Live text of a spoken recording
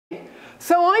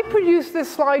So I produced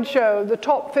this slideshow, the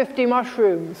top 50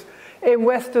 mushrooms in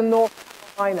western North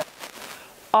Carolina,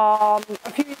 a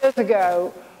few years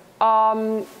ago,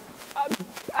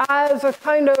 as a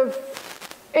kind of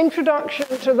introduction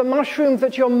to the mushrooms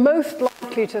that you're most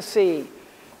likely to see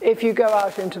if you go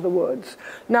out into the woods.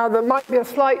 Now, there might be a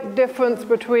slight difference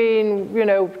between, you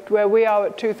know, where we are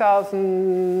at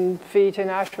 2,000 feet in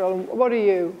Asheville. What are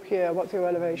you here? What's your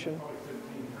elevation?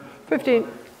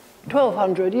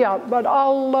 1,200, yeah. But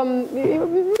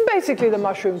basically the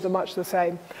mushrooms are much the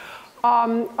same.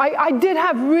 I did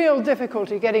have real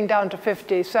difficulty getting down to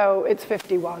 50, so it's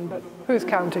 51, but who's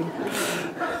counting?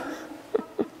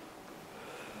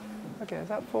 Okay, is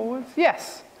that forwards?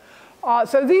 Yes.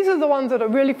 So these are the ones that are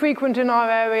really frequent in our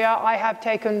area. I have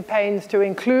taken pains to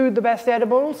include the best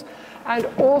edibles and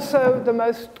also the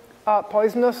most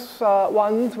poisonous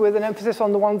ones, with an emphasis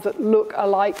on the ones that look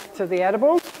alike to the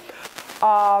edibles.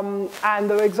 And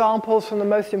there are examples from the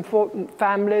most important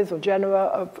families or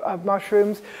genera of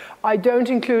mushrooms. I don't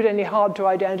include any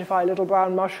hard-to-identify little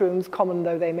brown mushrooms, common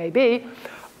though they may be.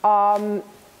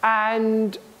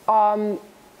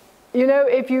 You know,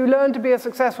 if you learn to be a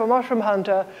successful mushroom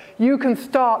hunter, you can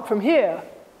start from here,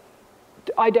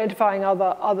 identifying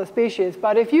other species.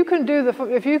 But if you can do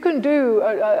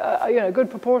a good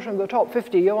proportion of the top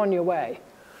 50, you're on your way.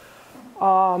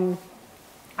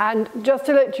 And just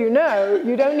to let you know,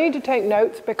 you don't need to take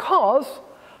notes because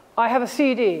I have a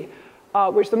CD,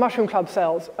 which the Mushroom Club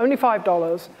sells, only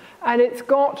 $5, and it's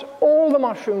got all the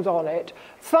mushrooms on it,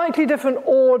 slightly different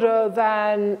order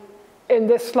than in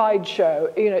this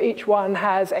slideshow. You know, each one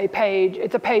has a page.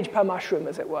 It's a page per mushroom,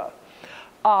 as it were.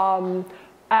 And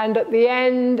at the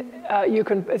end,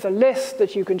 it's a list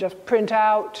that you can just print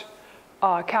out,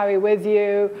 carry with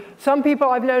you. Some people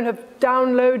I've known have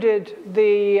downloaded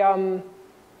the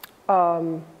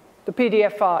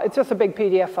PDF file. It's just a big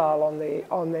PDF file on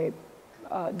the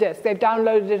disk. They've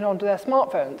downloaded it onto their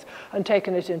smartphones and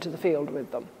taken it into the field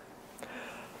with them.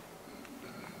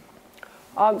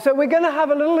 So we're going to have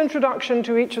a little introduction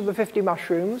to each of the 50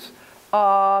 mushrooms.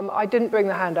 I didn't bring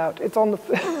the handout. It's on the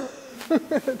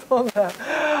it's on there.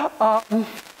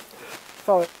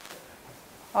 Sorry.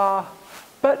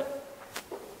 But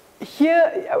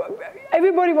here,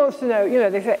 everybody wants to know, you know,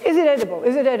 they say, is it edible?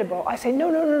 Is it edible? I say,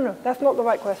 no. That's not the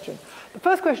right question. The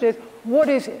first question is, what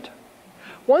is it?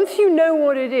 Once you know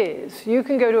what it is, you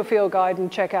can go to a field guide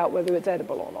and check out whether it's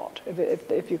edible or not.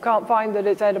 If you can't find that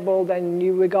it's edible, then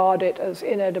you regard it as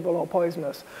inedible or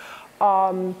poisonous.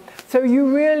 So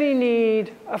you really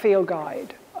need a field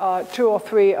guide. 2 or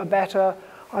 3 are better.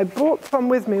 I brought some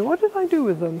with me. What did I do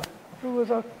with them? There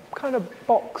was a kind of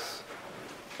box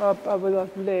with a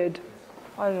lid.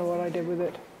 I don't know what I did with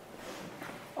it.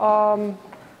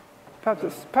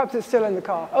 Perhaps it's still in the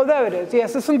car. Oh, there it is.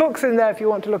 Yes, there's some books in there if you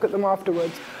want to look at them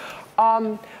afterwards.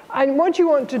 And what you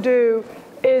want to do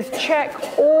is check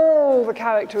all the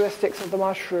characteristics of the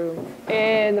mushroom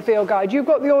in the field guide. You've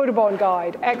got the Audubon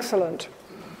guide. Excellent.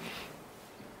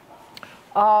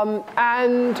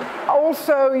 And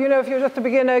also, you know, if you're just a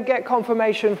beginner, get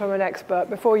confirmation from an expert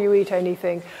before you eat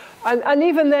anything. And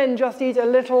even then, just eat a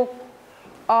little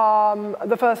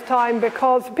the first time,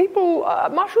 because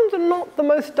mushrooms are not the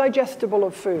most digestible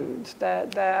of foods.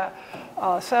 Their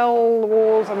cell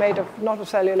walls are made of, not of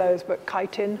cellulose, but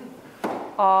chitin.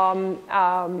 And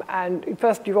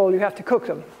first of all, you have to cook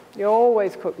them. You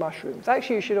always cook mushrooms.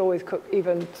 Actually, you should always cook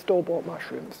even store-bought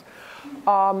mushrooms.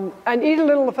 And eat a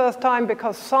little the first time,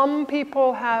 because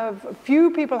a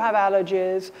few people have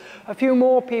allergies, a few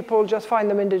more people just find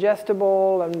them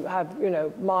indigestible and have, you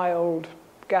know, mild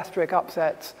gastric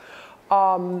upsets.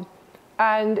 And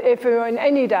if you're in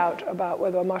any doubt about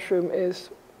whether a mushroom is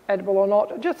edible or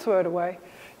not, just throw it away.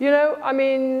 You know, I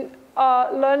mean,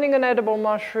 learning an edible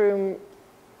mushroom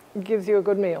gives you a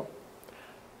good meal.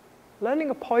 Learning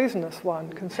a poisonous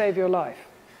one can save your life.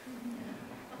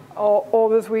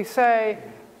 Or as we say,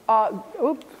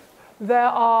 there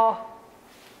are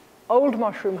old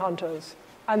mushroom hunters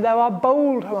and there are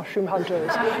bold mushroom hunters,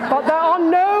 but there are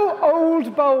no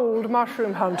old, bold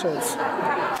mushroom hunters.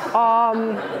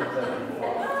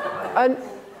 And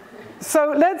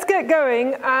so let's get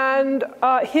going, and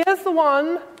here's the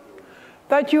one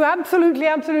that you absolutely,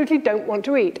 absolutely don't want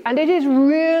to eat. And it is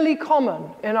really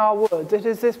common in our woods. It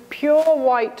is this pure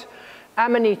white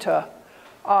amanita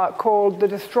called the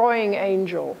destroying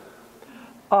angel.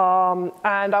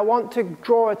 And I want to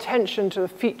draw attention to the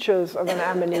features of an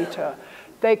amanita.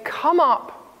 They come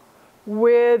up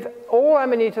with, all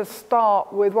amanitas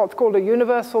start with what's called a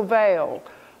universal veil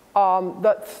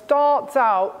that starts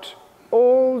out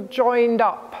all joined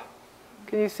up.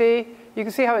 Can you see? You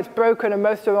can see how it's broken, and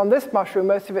most of on this mushroom,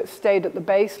 most of it stayed at the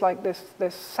base, like this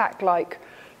sac-like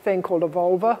thing called a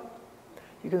vulva.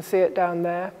 You can see it down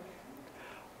there.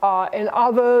 In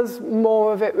others,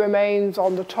 more of it remains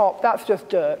on the top. That's just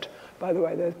dirt, by the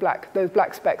way. Those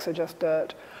black specks are just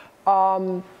dirt.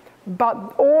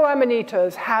 But all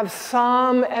amanitas have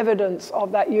some evidence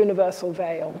of that universal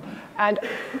veil. And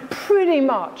pretty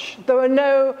much, there are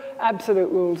no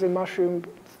absolute rules in mushroom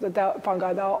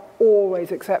fungi. There are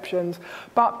always exceptions.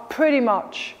 But pretty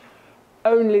much,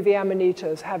 only the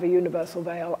amanitas have a universal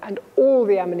veil, and all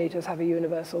the amanitas have a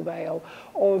universal veil,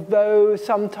 although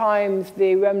sometimes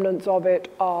the remnants of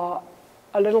it are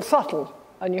a little subtle,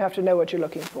 and you have to know what you're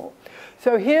looking for.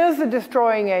 So here's the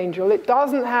destroying angel. It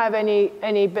doesn't have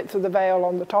any bits of the veil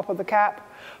on the top of the cap,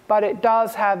 but it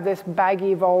does have this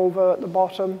baggy vulva at the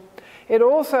bottom. It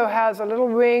also has a little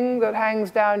ring that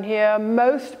hangs down here.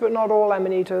 Most, but not all,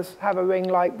 amanitas have a ring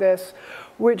like this,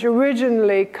 which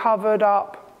originally covered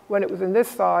up, when it was in this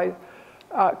side,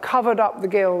 covered up the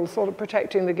gills, sort of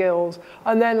protecting the gills.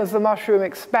 And then as the mushroom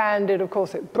expanded, of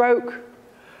course, it broke,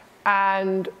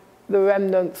 and the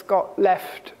remnants got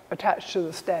left attached to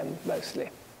the stem, mostly.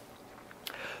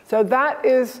 So that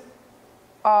is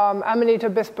Amanita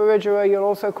bisparigera. You'll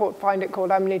also find it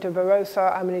called Amanita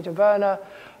virosa, Amanita verna.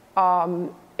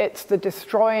 It's the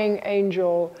destroying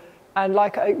angel. And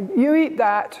you eat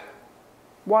that,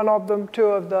 one of them, two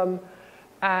of them,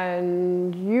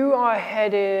 and you are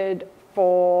headed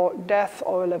for death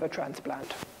or a liver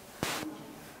transplant.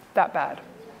 That bad.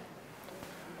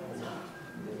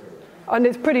 And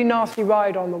it's a pretty nasty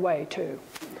ride on the way, too.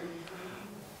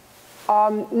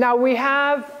 Now, we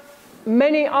have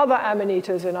many other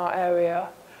amanitas in our area,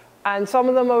 and some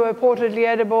of them are reportedly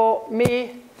edible.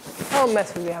 Me, don't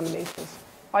mess with the amanitas.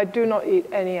 I do not eat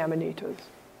any amanitas.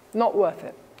 Not worth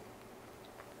it.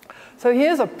 So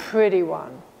here's a pretty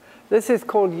one. This is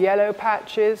called yellow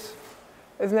patches.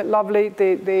 Isn't it lovely?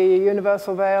 The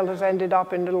universal veil has ended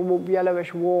up in little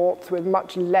yellowish warts with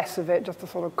much less of it, just a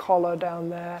sort of collar down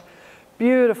there.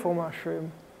 Beautiful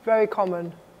mushroom, very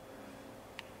common.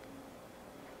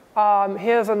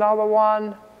 Here's another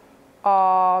one.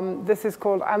 This is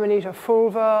called Amanita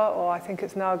fulva, or I think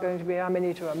it's now going to be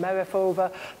Amanita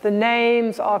amerifulva. The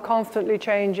names are constantly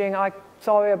changing. I'm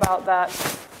sorry about that.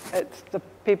 It's the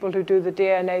people who do the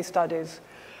DNA studies.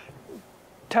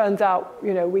 Turns out,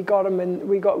 we got them, and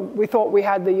we thought we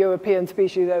had the European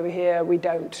species over here. We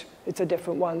don't. It's a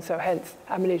different one. So hence,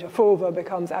 Amanita fulva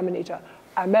becomes Amanita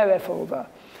amerifulva.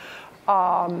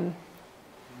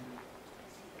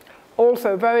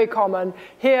 Also very common.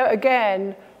 Here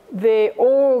again,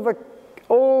 all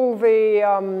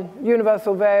the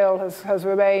universal veil has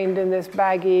remained in this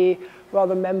baggy,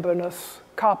 rather membranous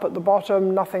cup at the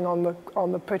bottom. Nothing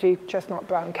on the pretty chestnut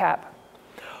brown cap.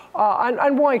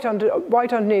 And white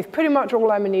underneath. Pretty much all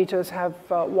amanitas have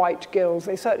white gills.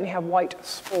 They certainly have white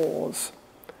spores.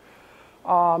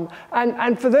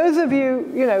 And for those of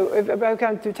you, if I'm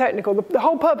going too technical, the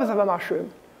whole purpose of a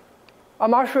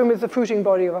mushroom is the fruiting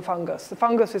body of a fungus. The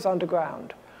fungus is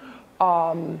underground.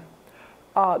 The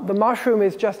mushroom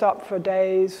is just up for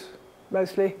days,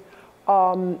 mostly.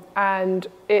 And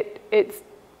its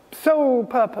sole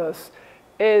purpose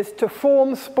is to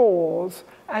form spores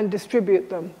and distribute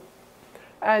them.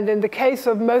 And in the case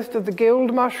of most of the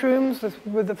gilled mushrooms,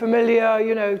 with the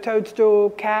familiar, toadstool,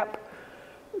 cap,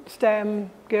 stem,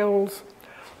 gills,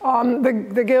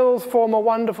 the gills form a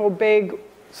wonderful big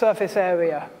surface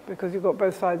area, because you've got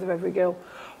both sides of every gill,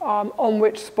 on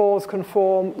which spores can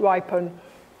form, ripen,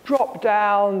 drop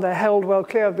down. They're held well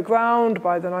clear of the ground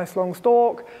by the nice long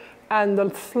stalk, and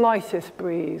the slightest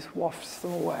breeze wafts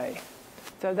them away.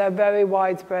 So they're very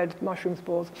widespread mushroom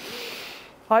spores.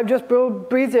 I've just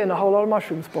breathed in a whole lot of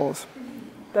mushroom spores.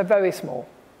 They're very small.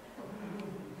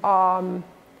 So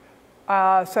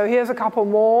here's a couple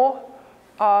more.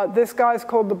 This guy's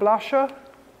called the blusher.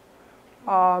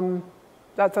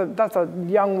 That's a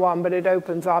young one, but it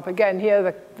opens up. Again,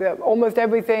 here, almost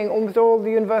everything, almost all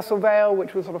the universal veil,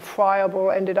 which was sort of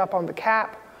friable, ended up on the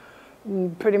cap.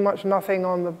 Pretty much nothing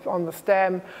on the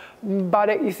stem.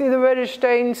 But you see the reddish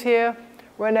stains here?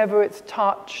 Whenever it's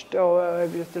touched, or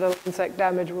just a little insect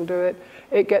damage will do it,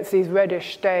 it gets these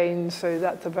reddish stains, so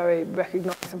that's a very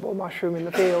recognizable mushroom in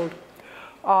the field.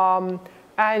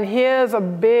 And here's a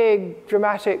big,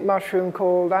 dramatic mushroom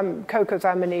called Cocos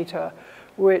amanita,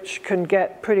 which can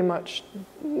get pretty much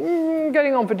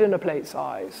getting on for dinner plate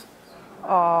size.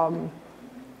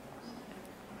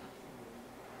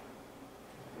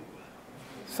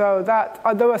 So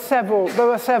there were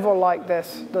several like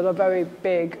this that are very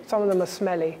big. Some of them are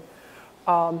smelly.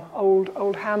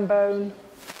 Old ham bone,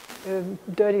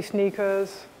 dirty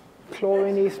sneakers,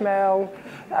 chlorine-y smell.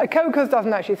 Coccus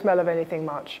doesn't actually smell of anything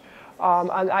much.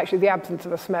 And actually the absence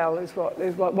of a smell is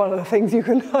one of the things you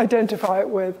can identify it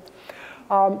with.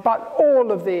 But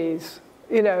all of these,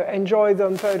 you know, enjoy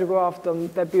them, photograph them,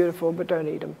 they're beautiful, but don't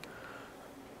eat them.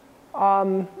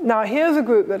 Now here's a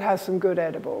group that has some good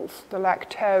edibles, the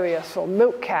Lactarius or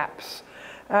milk caps.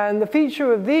 And the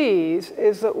feature of these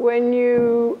is that when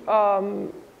you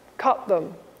cut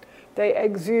them, they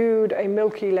exude a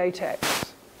milky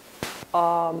latex,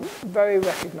 very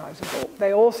recognizable.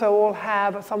 They also all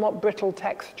have a somewhat brittle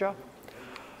texture.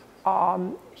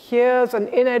 Here's an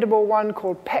inedible one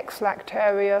called Pex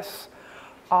lactarius.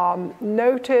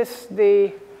 Notice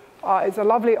it's a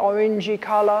lovely orangey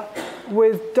color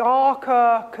with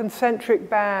darker concentric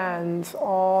bands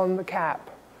on the cap.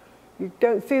 You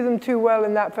don't see them too well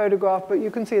in that photograph, but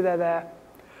you can see they're there.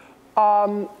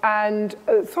 And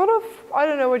sort of, I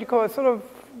don't know what you call it, sort of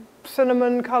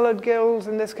cinnamon-colored gills,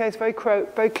 in this case, very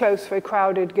close, very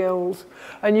crowded gills.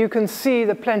 And you can see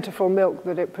the plentiful milk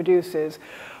that it produces.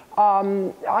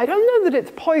 I don't know that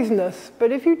it's poisonous,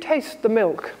 but if you taste the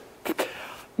milk,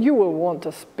 you will want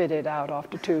to spit it out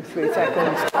after 2-3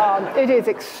 seconds. It is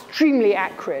extremely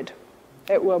acrid.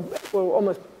 It will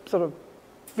almost sort of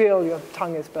feel your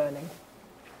tongue is burning.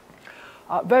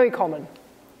 Very common.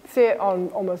 See it on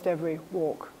almost every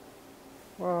walk.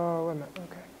 Oh, wait a minute,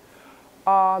 okay.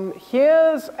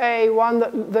 Here's one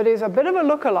that is a bit of a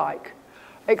look-alike,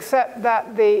 except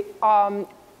that the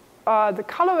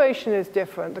coloration is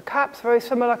different. The cap's very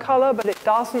similar color, but it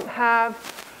doesn't have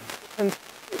rings.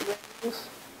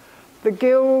 The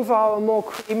gills are a more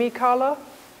creamy color.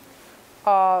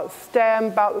 Stem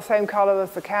about the same color as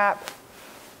the cap.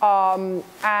 And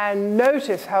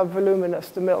notice how voluminous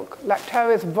the milk.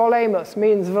 Lactarius volumus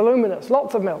means voluminous,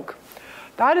 lots of milk.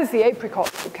 That is the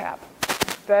apricot of the cap.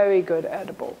 Very good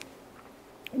edible.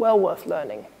 Well worth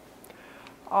learning.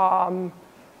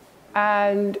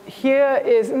 And here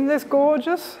isn't this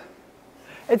gorgeous?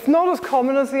 It's not as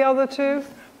common as the other two,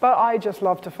 but I just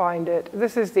love to find it.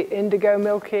 This is the indigo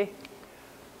milky.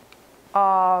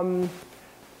 The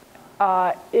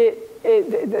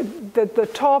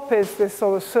top is this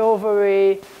sort of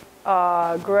silvery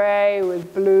gray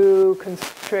with blue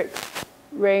concentric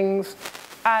rings.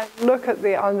 And look at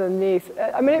the underneath.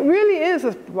 I mean, it really is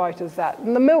as bright as that.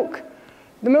 And the milk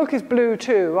is blue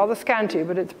too, rather scanty,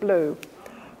 but it's blue.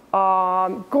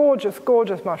 Gorgeous,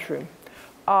 gorgeous mushroom.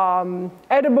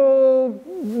 Edible,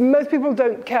 most people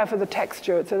don't care for the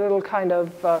texture. It's a little kind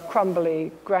of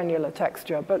crumbly, granular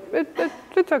texture, but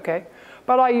it's okay.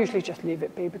 But I usually just leave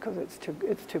it be because it's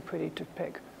too pretty to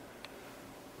pick.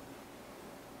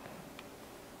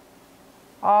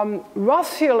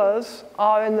 Russulas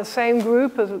are in the same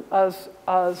group as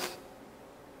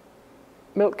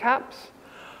milk caps.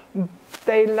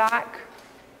 They lack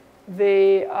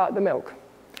the milk,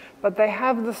 but they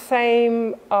have the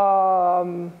same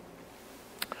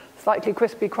slightly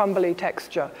crispy, crumbly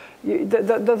texture.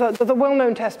 There's a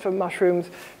well-known test for mushrooms.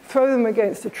 Throw them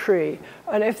against a tree,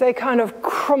 and if they kind of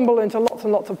crumble into lots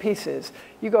and lots of pieces,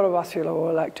 you've got a russula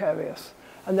or a lactarius.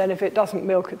 And then if it doesn't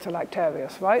milk, it's a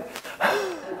lactarius, right?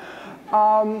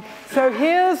 So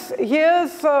here's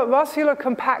Russula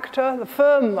compacta, the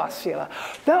firm russula.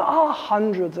 There are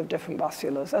hundreds of different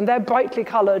russulas, and they're brightly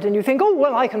colored, and you think, oh,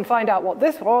 well, I can find out what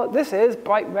this is,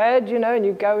 bright red, you know, and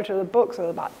you go to the books, there are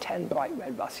about 10 bright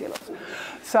red russulas.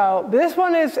 So this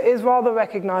one is rather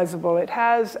recognizable. It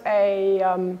has a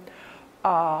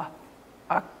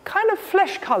kind of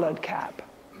flesh-colored cap.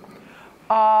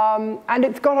 And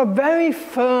it's got a very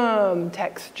firm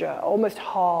texture, almost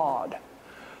hard.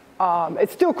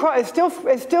 It's still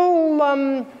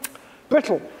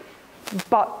brittle,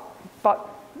 but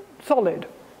solid.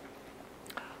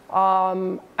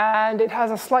 And it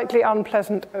has a slightly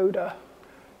unpleasant odor.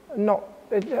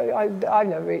 I've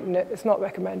never eaten it. It's not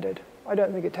recommended. I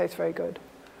don't think it tastes very good.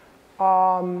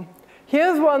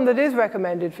 Here's one that is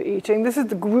recommended for eating. This is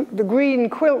the green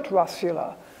quilt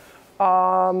russula.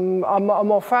 A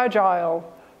more fragile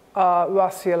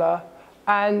russula,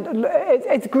 and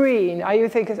it's green. You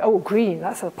think it's, oh, green,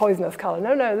 that's a poisonous color.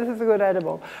 No, this is a good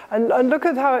edible. And look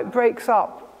at how it breaks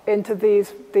up into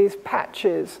these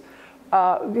patches.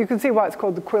 You can see why it's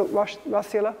called the quilt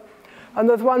russula. And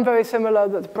there's one very similar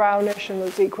that's brownish and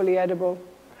that's equally edible.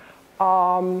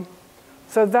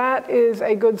 So that is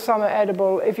a good summer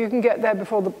edible if you can get there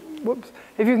before the bugs.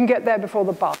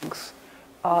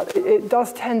 It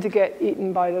does tend to get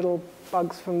eaten by little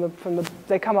bugs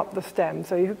they come up the stem.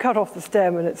 So you cut off the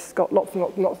stem and it's got lots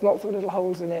of little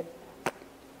holes in it.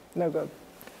 No good.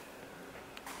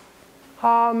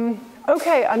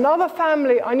 Okay, another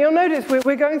family, and you'll notice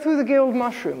we're going through the guild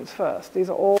mushrooms first. These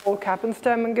are all cap and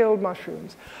stem and guild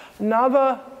mushrooms.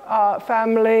 Another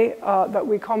family that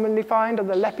we commonly find are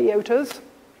the lepiotas.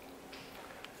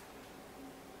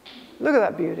 Look at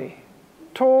that beauty.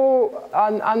 Tall,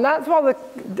 and that's rather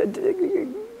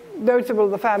notable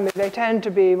of the family. They tend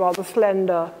to be rather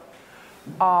slender.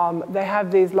 They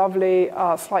have these lovely,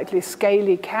 slightly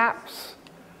scaly caps.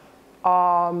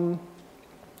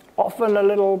 Often a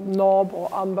little knob or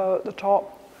umbo at the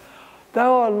top. There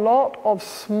are a lot of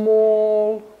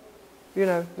small, you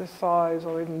know, this size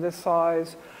or even this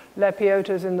size,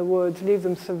 lepiotas in the woods. Leave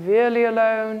them severely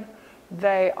alone.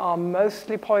 They are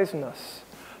mostly poisonous.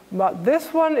 But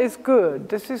this one is good.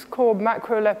 This is called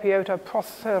Macrolepiota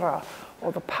procera,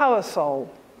 or the parasol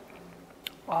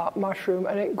mushroom,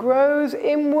 and it grows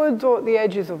in woods or at the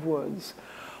edges of woods.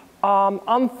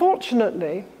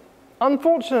 Unfortunately,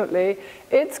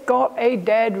 it's got a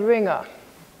dead ringer,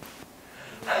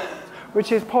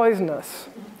 which is poisonous.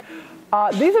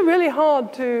 These are really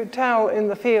hard to tell in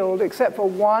the field, except for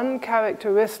one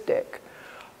characteristic.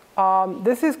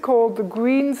 This is called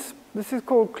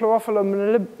Chlorophylla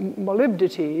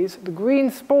molybdetes, the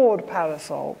green spored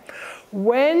parasol.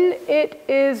 When it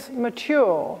is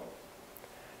mature,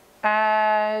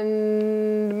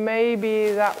 and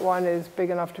maybe that one is big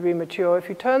enough to be mature, if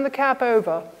you turn the cap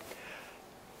over,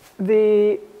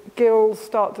 the gills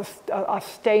are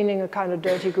staining a kind of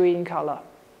dirty green color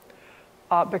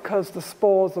because the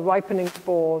spores, the ripening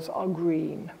spores, are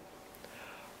green.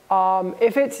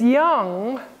 If it's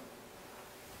young,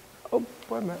 oh,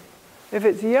 wait a minute. If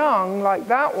it's young, like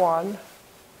that one,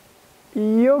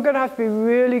 you're going to have to be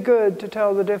really good to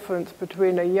tell the difference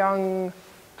between a young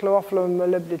Chlorophylla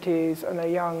molybdetes and a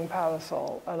young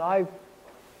parasol. And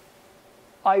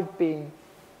I've been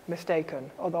mistaken,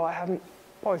 although I haven't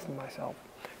poisoned myself,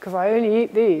 because I only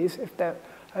eat these if they're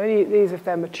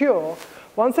mature.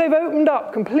 Once they've opened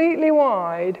up completely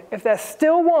wide, if they're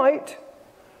still white,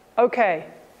 okay,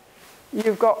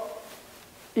 you've got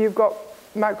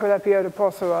Macrolepiota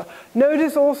procera.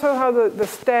 Notice also how the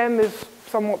stem is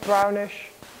somewhat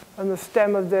brownish, and the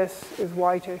stem of this is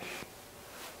whitish.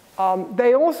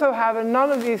 They also have, and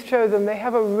none of these show them, they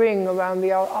have a ring around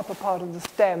the upper part of the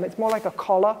stem. It's more like a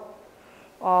collar,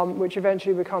 which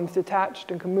eventually becomes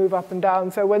detached and can move up and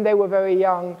down. So when they were very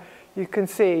young, you can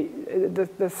see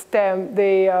the stem,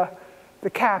 the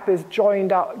cap is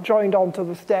joined onto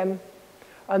the stem,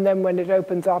 and then when it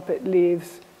opens up, it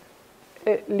leaves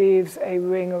a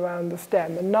ring around the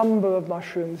stem. A number of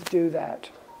mushrooms do that.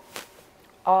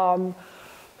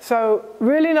 So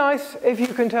really nice if you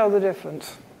can tell the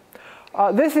difference.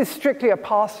 This is strictly a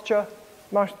pasture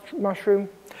mushroom,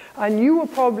 and you will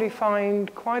probably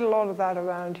find quite a lot of that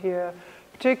around here,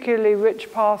 particularly rich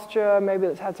pasture, maybe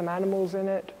that's had some animals in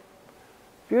it.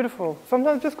 Beautiful.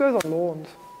 Sometimes it just grows on lawns.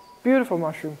 Beautiful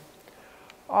mushroom.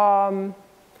 Some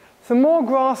more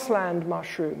grassland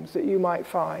mushrooms that you might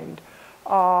find.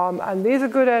 And these are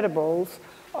good edibles.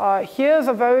 Here's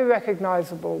a very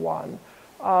recognizable one.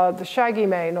 The shaggy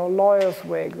mane or lawyer's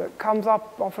wig that comes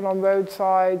up often on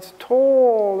roadsides,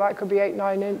 tall, that could be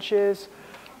 8-9 inches,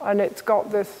 and it's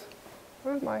got this,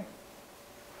 where's my,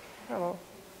 hello,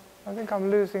 I think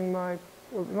I'm losing my,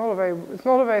 it's not a very,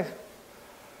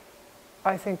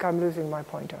 I think I'm losing my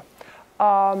pointer.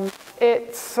 Well,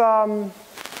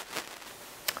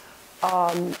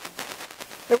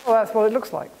 that's what it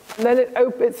looks like. And then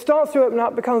it starts to open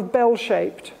up, becomes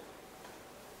bell-shaped.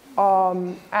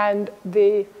 And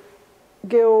the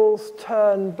gills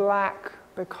turn black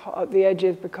at the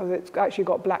edges because it's actually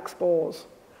got black spores.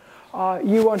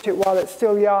 You want it while it's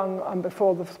still young and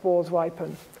before the spores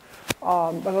ripen.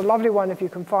 But a lovely one if you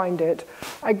can find it.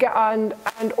 And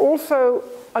also,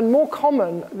 and more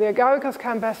common, the Agaricus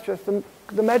campestris,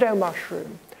 the meadow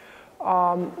mushroom,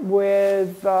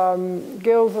 with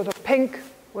gills that are pink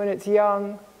when it's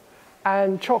young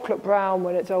and chocolate brown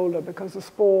when it's older, because the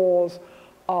spores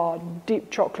are deep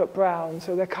chocolate brown,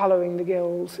 so they're coloring the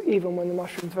gills even when the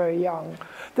mushroom's very young.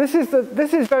 This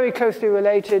is very closely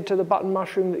related to the button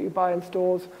mushroom that you buy in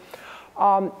stores.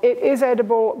 It is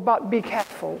edible, but be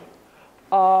careful.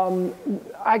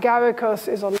 Agaricus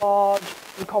is a large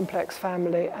and complex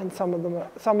family, and some of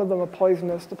them are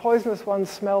poisonous. The poisonous ones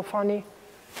smell funny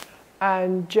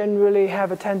and generally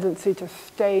have a tendency to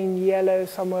stain yellow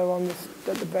somewhere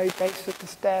at the very base of the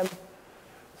stem.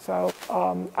 So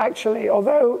actually,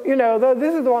 although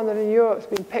this is the one that in Europe's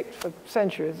been picked for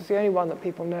centuries, it's the only one that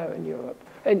people know in Europe,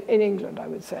 in England, I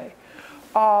would say.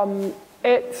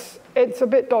 It's a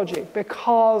bit dodgy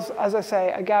because, as I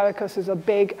say, Agaricus is a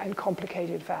big and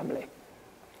complicated family.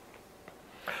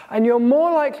 And you're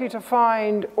more likely to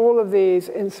find all of these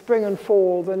in spring and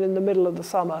fall than in the middle of the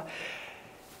summer.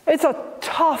 It's a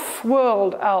tough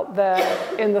world out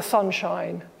there in the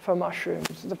sunshine for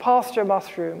mushrooms. The pasture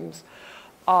mushrooms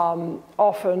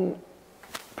often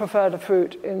prefer to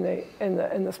fruit in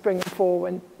the spring and fall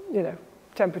when, you know,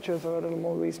 temperatures are a little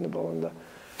more reasonable and the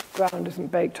ground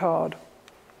isn't baked hard.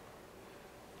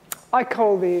 I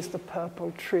call these the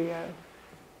purple trio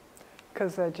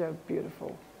because they're just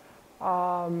beautiful.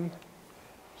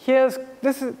 Here's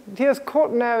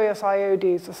Cortinarius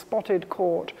iodes, the spotted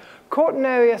court.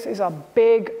 Cortinarius is a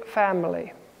big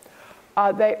family.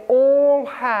 They all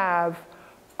have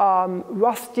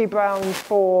rusty brown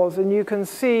spores, and you can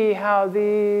see how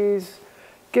these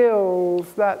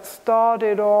gills that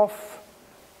started off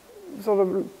sort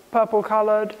of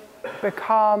purple-colored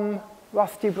become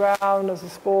rusty brown as the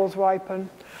spores ripen.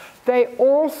 They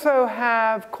also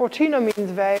have, Cortina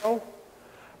means veil,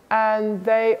 and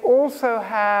they also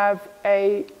have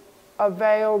a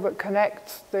veil that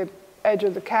connects the edge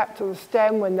of the cap to the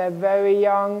stem when they're very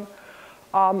young,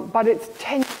 but it's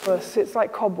tenuous, it's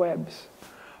like cobwebs.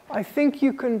 I think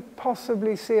you can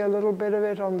possibly see a little bit of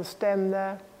it on the stem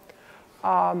there.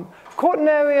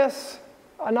 Cortinarius,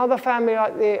 another family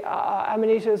like the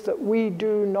Amanitas that we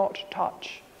do not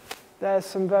touch. There's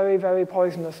some very, very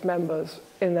poisonous members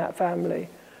in that family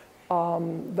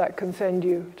that can send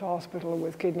you to hospital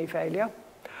with kidney failure.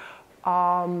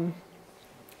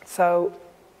 So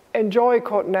enjoy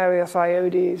Cortinarius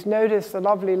iodes. Notice the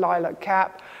lovely lilac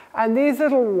cap. And these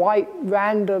little white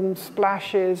random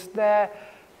splashes,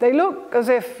 they look as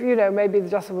if, you know, maybe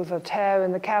just there was a tear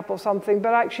in the cap or something,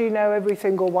 but actually, no, every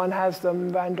single one has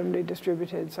them randomly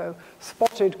distributed. So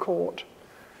spotted court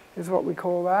is what we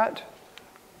call that.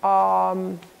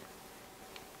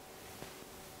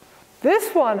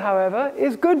 This one, however,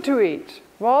 is good to eat.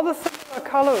 Rather similar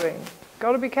coloring.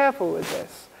 Got to be careful with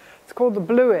this. It's called the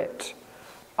bluet.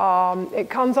 It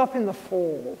comes up in the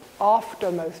fall,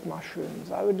 after most mushrooms.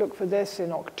 I would look for this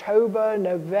in October,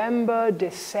 November,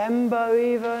 December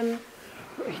even.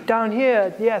 Down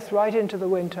here, yes, right into the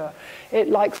winter. It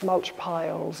likes mulch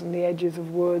piles and the edges of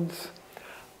woods.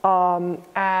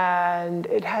 And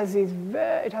it has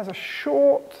a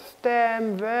short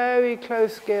stem, very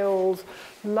close gills,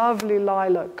 lovely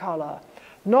lilac color.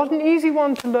 Not an easy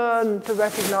one to learn to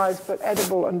recognize, but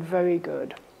edible and very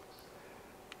good.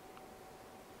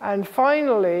 And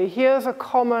finally, here's a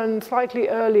common, slightly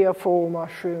earlier fall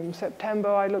mushroom. September,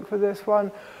 I look for this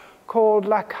one, called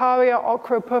Lacaria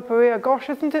ocropurpurea. Gosh,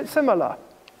 isn't it similar?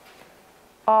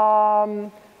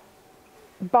 But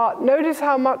notice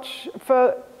how much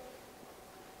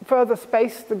further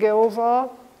spaced the gills are.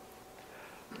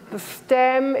 The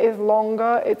stem is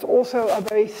longer. It's also a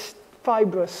very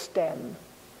fibrous stem.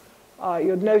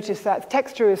 You'll notice that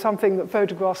texture is something that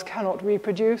photographs cannot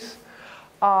reproduce.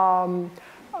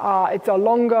 It's a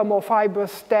longer, more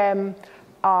fibrous stem.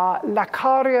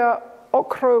 Lacaria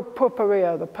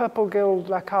ocropurpurea, the purple-gilled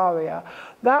Lacaria.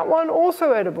 That one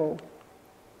also edible.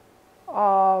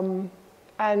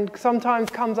 And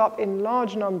sometimes comes up in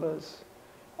large numbers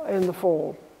in the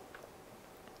fall,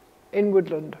 in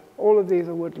woodland. All of these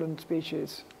are woodland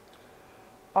species.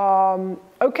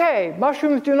 Okay,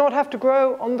 mushrooms do not have to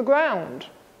grow on the ground.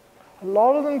 A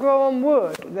lot of them grow on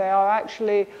wood. They are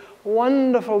actually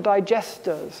wonderful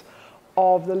digesters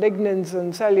of the lignins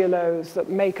and cellulose that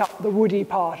make up the woody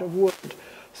part of wood.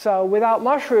 So without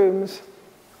mushrooms,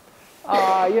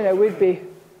 you know, we'd be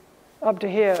up to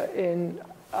here in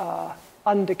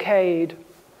undecayed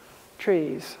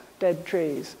trees, dead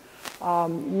trees.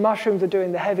 Mushrooms are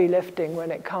doing the heavy lifting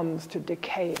when it comes to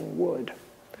decaying wood.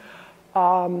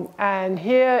 And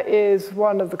here is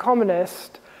one of the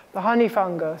commonest, the honey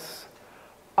fungus,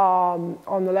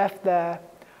 on the left there.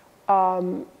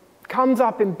 Comes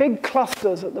up in big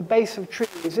clusters at the base of trees.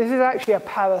 This is actually a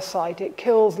parasite. It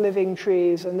kills living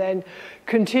trees and then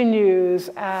continues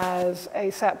as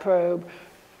a saprobe,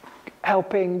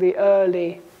 helping the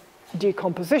early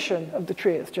decomposition of the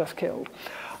tree it's just killed.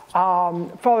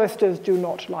 Foresters do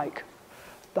not like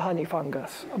the honey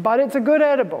fungus, but it's a good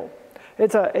edible.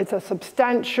 It's a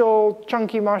substantial,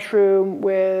 chunky mushroom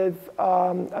with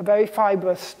a very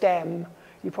fibrous stem.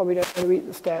 You probably don't want to eat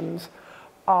the stems.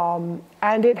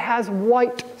 And it has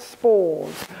white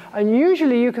spores. And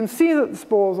usually you can see that the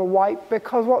spores are white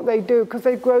because what they do, because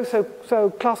they grow so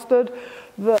clustered,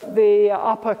 that the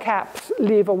upper caps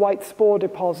leave a white spore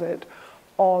deposit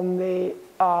on the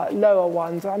lower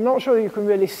ones. I'm not sure you can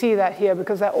really see that here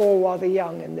because they're all rather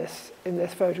young in this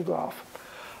photograph.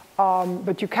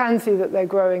 But you can see that they're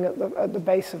growing at the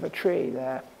base of a tree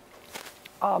there.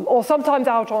 Or sometimes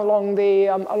out along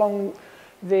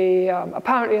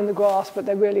apparently in the grass, but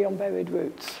they're really on buried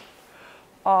roots.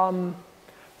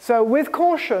 So with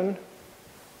caution,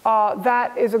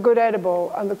 that is a good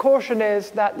edible, and the caution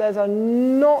is that there's a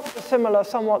not dissimilar,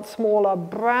 somewhat smaller,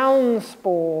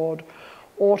 brown-spored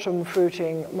autumn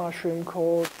fruiting mushroom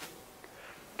called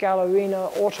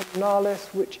Galerina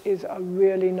autumnalis, which is a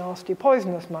really nasty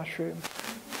poisonous mushroom.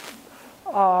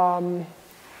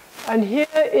 And here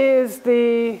is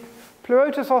the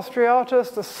Pleurotus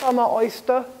austriatus, the summer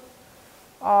oyster.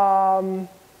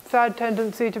 Sad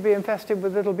tendency to be infested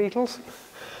with little beetles.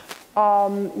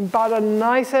 But a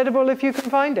nice edible if you can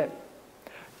find it.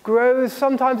 Grows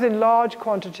sometimes in large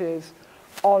quantities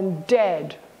on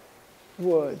dead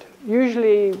wood.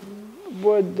 Usually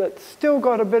wood that's still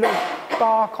got a bit of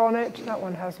bark on it. That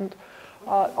one hasn't.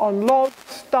 On logs,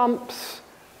 stumps,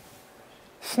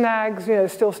 snags,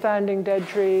 still standing dead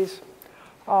trees.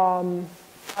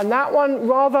 And that one,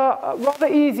 rather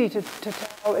easy to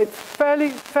tell. It's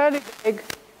fairly big,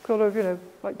 sort of,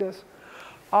 like this.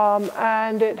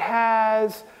 And it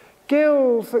has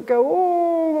gills that go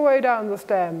all the way down the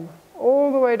stem,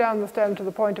 to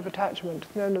the point of attachment,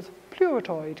 known as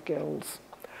pleurotoid gills,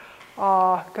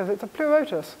 because it's a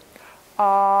pleurotus.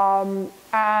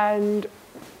 And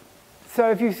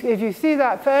so if you see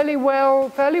that fairly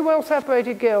well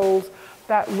separated gills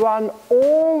that run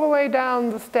all the way down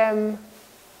the stem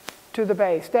to the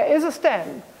base. There is a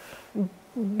stem,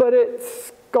 but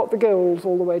it's got the gills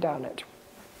all the way down it.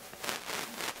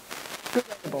 Good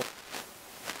edible.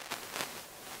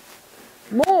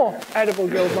 More edible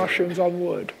gilled mushrooms on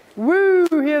wood. Woo,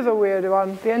 here's a weird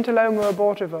one, the Entoloma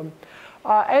abortivum.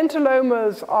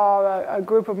 Entolomas are a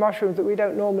group of mushrooms that we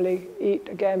don't normally eat,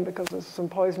 again, because there's some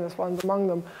poisonous ones among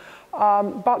them.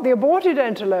 But the aborted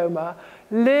Entoloma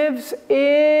lives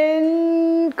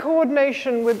in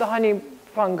coordination with the honey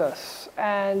fungus,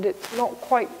 and it's not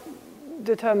quite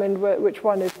determined which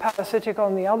one is parasitic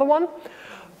on the other one.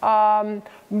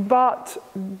 But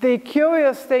the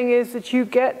curious thing is that you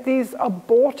get these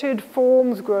aborted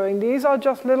forms growing. These are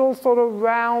just little sort of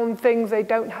round things. They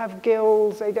don't have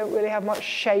gills. They don't really have much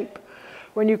shape.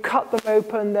 When you cut them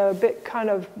open, they're a bit kind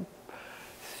of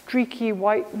streaky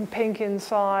white and pink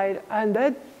inside. And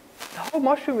the whole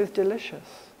mushroom is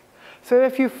delicious. So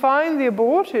if you find the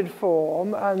aborted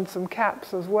form and some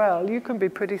caps as well, you can be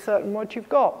pretty certain what you've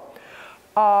got.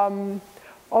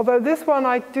 Although this one,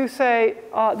 I do say,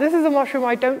 this is a mushroom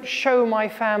I don't show my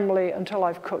family until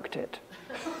I've cooked it.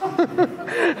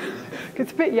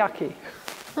 It's a bit yucky.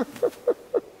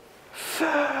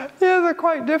 Here's a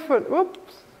quite different,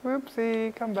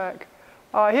 whoopsie, come back.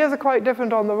 Here's a quite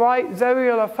different on the right,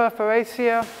 Zerula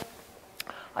furfuracea.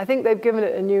 I think they've given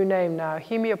it a new name now,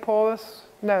 Hemioporus.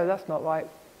 No, that's not right.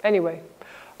 Anyway,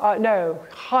 no,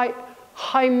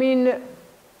 Hymen.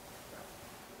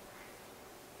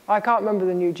 I can't remember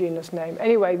the new genus name.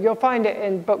 Anyway, you'll find it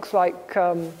in books like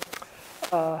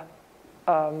the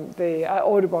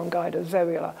Audubon Guide of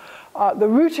Zerula. The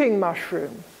rooting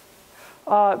mushroom,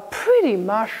 pretty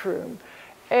mushroom.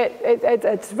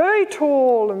 It's very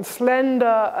tall and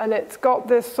slender, and it's got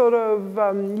this sort of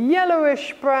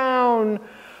yellowish brown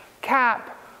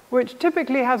cap, which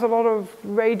typically has a lot of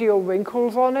radial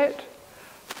wrinkles on it.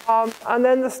 And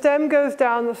then the stem goes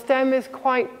down. The stem is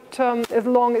quite is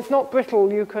long. It's not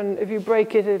brittle. You can, if you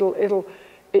break it,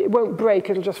 it won't break.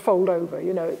 It'll just fold over.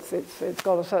 It's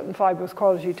got a certain fibrous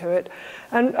quality to it.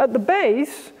 And at the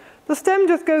base, the stem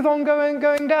just goes on going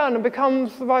down and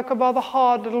becomes like a rather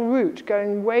hard little root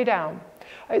going way down.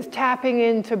 It's tapping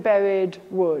into buried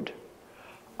wood.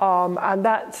 And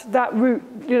that root,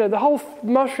 the whole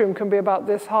mushroom can be about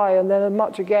this high, and then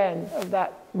much again of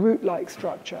that root-like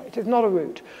structure. It is not a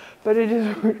root, but it is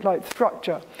a root-like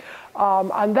structure.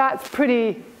 And that's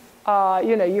pretty,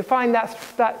 you find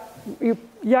that you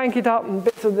yank it up and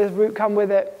bits of this root come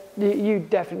with it, you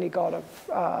definitely got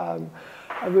a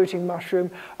rooting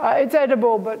mushroom. It's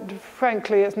edible, but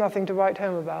frankly, it's nothing to write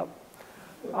home about.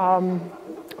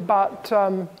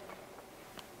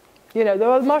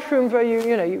 There are mushrooms where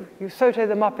you saute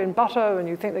them up in butter and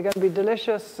you think they're going to be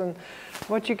delicious, and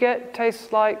what you get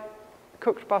tastes like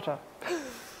cooked butter.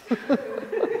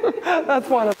 That's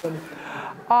one of them.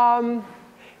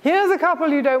 Here's a couple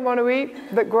you don't want to eat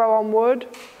that grow on wood.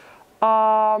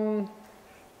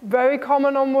 Very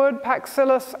common on wood,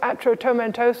 Paxillus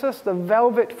atrotomentosus, the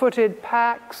velvet-footed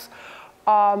pax.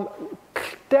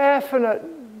 Definite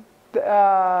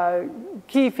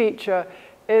key feature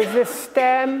is this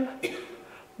stem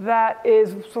that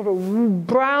is sort of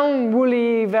brown,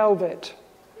 woolly velvet.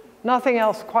 Nothing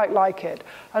else quite like it.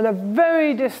 And a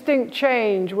very distinct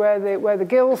change where the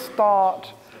gills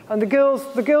start And the gills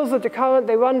are decurrent,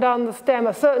 they run down the stem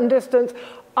a certain distance,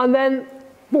 and then,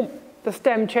 boom, the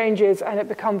stem changes and it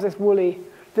becomes this woolly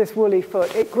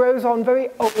foot. It grows on very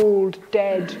old,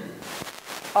 dead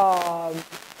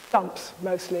stumps,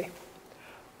 mostly.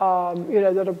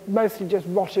 That are mostly just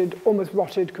rotted, almost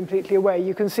rotted completely away.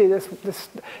 You can see this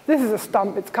is a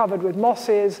stump, it's covered with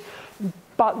mosses,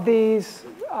 but these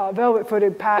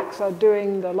velvet-footed PACs are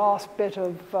doing the last bit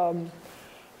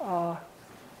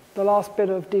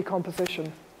of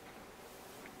decomposition.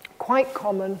 Quite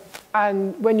common,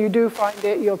 and when you do find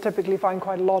it, you'll typically find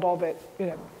quite a lot of it,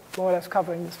 more or less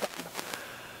covering the stump.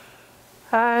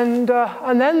 And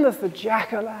then there's the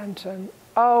jack-o'-lantern.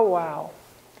 Oh, wow.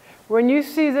 When you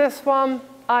see this one,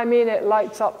 I mean, it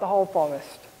lights up the whole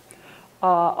forest.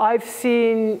 I've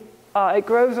seen, it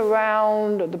grows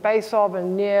around at the base of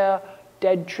and near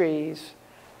dead trees.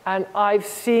 And I've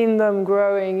seen them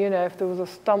growing, if there was a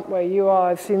stump where you are,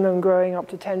 I've seen them growing up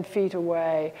to 10 feet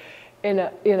away in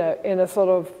a sort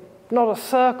of, not a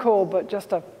circle, but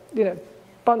just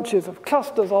bunches of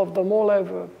clusters of them all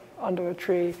over under a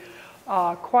tree.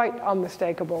 Quite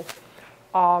unmistakable.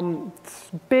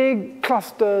 Big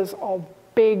clusters of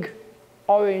big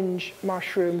orange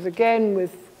mushrooms, again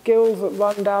with gills that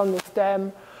run down the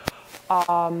stem.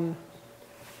 And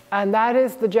that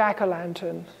is the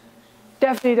jack-o'-lantern.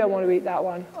 Definitely don't want to eat that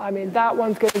one. I mean, that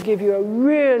one's going to give you a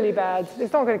really bad,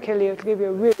 it's not going to kill you, it'll give you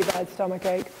a really bad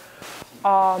stomachache.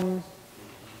 And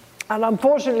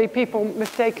unfortunately, people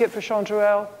mistake it for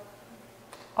chanterelle.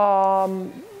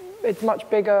 It's much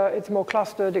bigger, it's more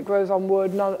clustered, it grows on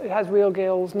wood, it has real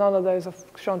gills, none of those are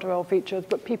chanterelle features,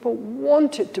 but people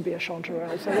want it to be a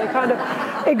chanterelle, so they kind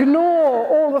of ignore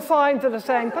all the signs that are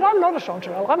saying, but I'm not a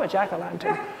chanterelle, I'm a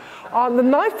jack-o'-lantern. The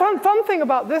nice, fun thing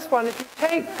about this one, if you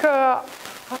take, I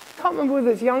can't remember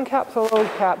whether it's young caps or old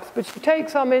caps, but you take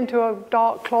some into a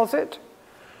dark closet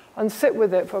and sit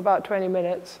with it for about 20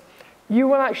 minutes, you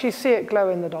will actually see it glow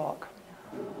in the dark.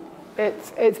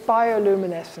 It's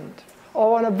bioluminescent.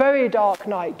 Or on a very dark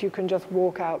night, you can just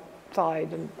walk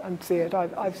outside and see it.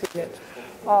 I've seen it.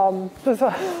 There's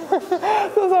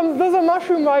a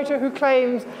mushroom writer who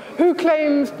claims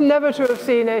never to have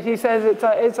seen it. He says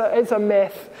it's a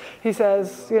myth. He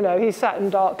says, he sat in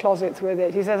dark closets with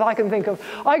it. He says, I can think of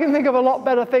a lot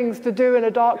better things to do in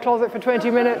a dark closet for 20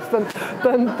 minutes than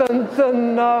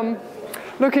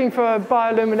looking for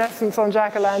bioluminescence on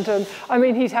jack-o'-lantern. I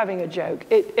mean, he's having a joke.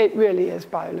 It really is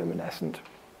bioluminescent.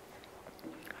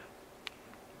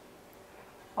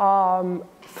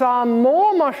 Some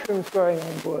more mushrooms growing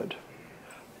on wood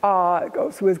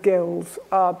with gills.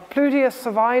 Pluteus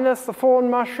savinus, the thorn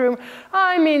mushroom.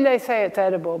 I mean, they say it's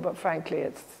edible, but frankly,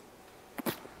 it's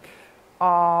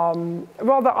a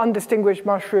rather undistinguished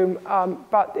mushroom.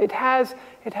 But it has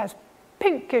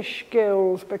pinkish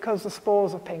gills because the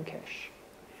spores are pinkish.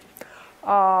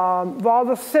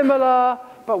 Rather similar,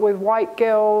 but with white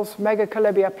gills.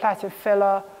 Megacolibia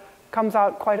platyphylla. Comes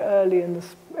out quite early in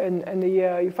the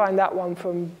year. You find that one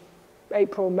from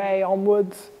April, May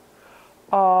onwards.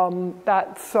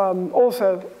 That's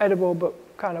also edible, but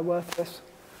kind of worthless.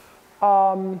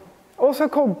 Also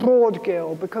called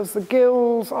broadgill, because the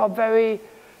gills are very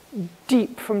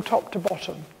deep from top to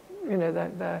bottom. If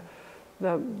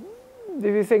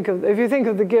you think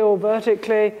of the gill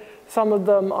vertically, some of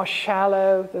them are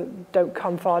shallow, that don't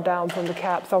come far down from the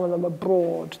cap. Some of them are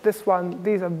broad. These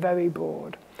are very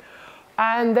broad.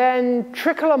 And then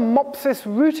Tricholamopsis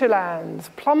rutilans,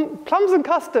 plums and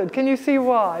custard. Can you see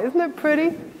why? Isn't it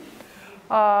pretty?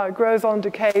 It grows on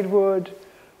decayed wood.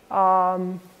 I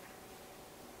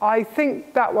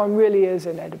think that one really is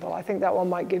inedible. I think that one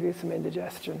might give you some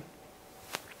indigestion.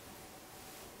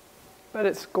 But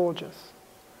it's gorgeous.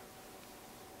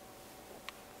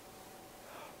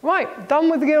 Right,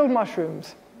 done with the gilled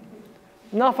mushrooms.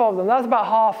 Enough of them. That's about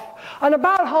half. And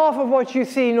about half of what you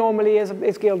see normally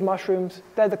is gilled mushrooms.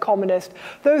 They're the commonest.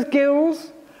 Those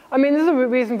gills, I mean, there's a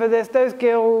reason for this. Those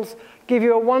gills give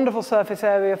you a wonderful surface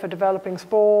area for developing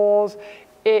spores.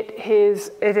 It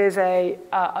is a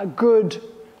good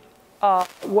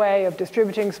way of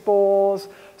distributing spores.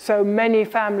 So many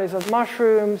families of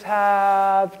mushrooms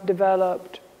have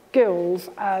developed gills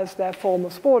as their form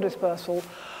of spore dispersal.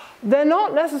 They're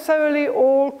not necessarily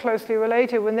all closely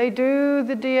related. When they do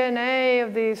the DNA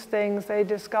of these things, they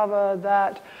discover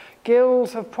that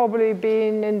gills have probably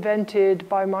been invented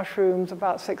by mushrooms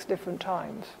about 6 different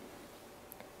times.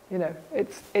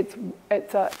 It's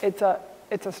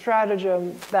a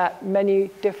stratagem that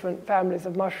many different families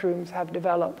of mushrooms have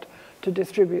developed to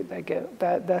distribute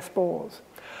their spores.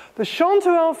 The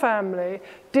chanterelle family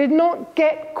did not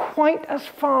get quite as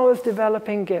far as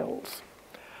developing gills.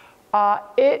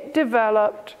 It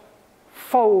developed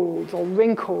folds or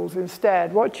wrinkles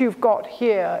instead. What you've got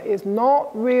here is not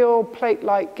real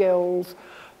plate-like gills,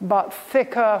 but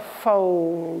thicker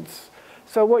folds.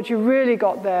 So what you really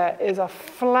got there is a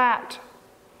flat,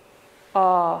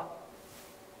 really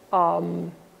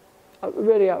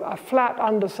a flat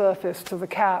undersurface to the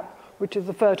cap, which is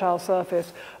the fertile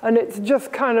surface, and it's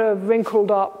just kind of wrinkled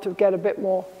up to get a bit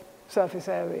more surface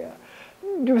area.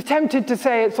 I was tempted to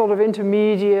say it's sort of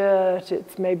intermediate,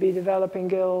 it's maybe developing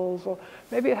gills, or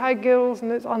maybe it had gills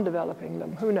and it's undeveloping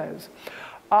them, who knows.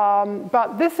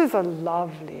 But this is a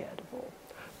lovely edible.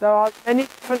 There are many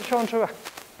different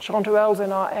chanterelles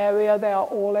in our area, they are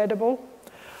all edible.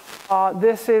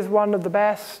 This is one of the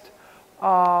best.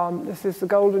 This is the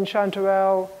golden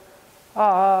chanterelle.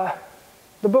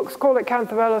 The books call it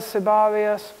Cantharellus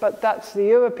cibarius, but that's the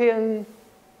European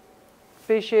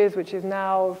species, which is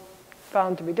now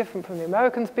found to be different from the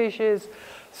American species.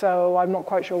 So I'm not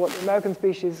quite sure what the American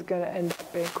species is going to end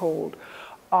up being called.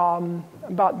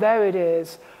 But there it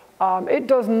is. It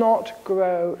does not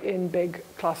grow in big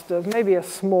clusters, maybe a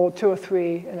small 2 or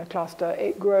 3 in a cluster.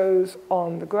 It grows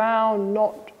on the ground,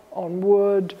 not on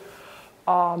wood.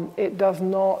 It does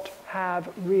not have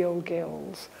real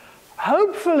gills.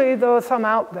 Hopefully there are some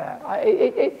out there.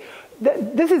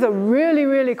 This is a really,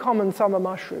 really common summer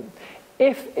mushroom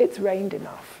if it's rained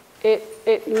enough.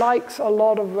 It likes a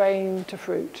lot of rain to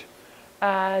fruit.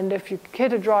 And if you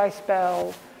hit a dry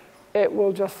spell, it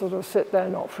will just sort of sit there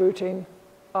not fruiting,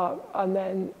 and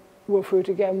then will fruit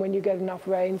again when you get enough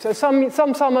rain. So some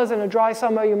summers, in a dry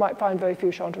summer, you might find very few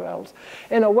chanterelles.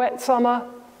 In a wet summer,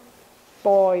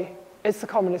 boy, it's the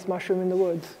commonest mushroom in the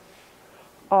woods.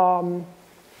 And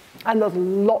there's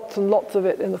lots and lots of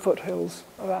it in the foothills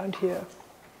around here.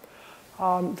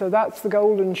 So that's the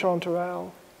golden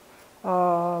chanterelle.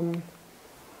 And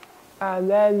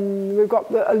then we've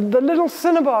got the little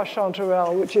cinnabar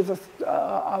chanterelle, which is it's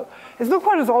not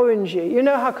quite as orangey. You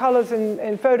know how colors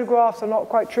in photographs are not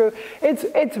quite true?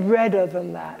 It's redder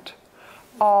than that.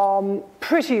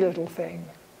 Pretty little thing.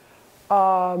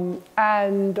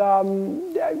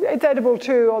 It's edible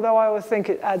too, although I always think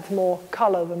it adds more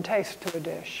color than taste to a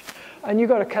dish. And you've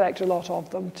got to collect a lot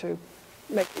of them to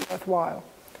make it worthwhile.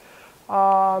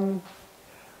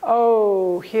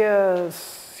 Oh,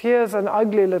 here's an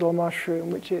ugly little mushroom,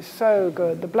 which is so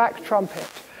good, the black trumpet.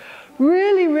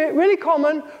 Really, really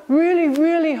common, really,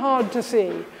 really hard to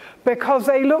see, because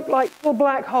they look like little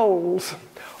black holes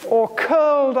or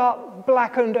curled up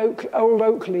blackened old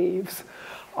oak leaves.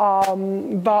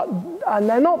 And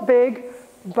they're not big,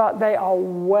 but they are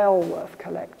well worth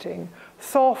collecting.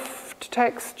 Soft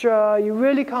texture, you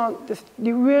really can't, if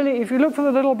you look for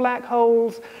the little black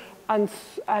holes and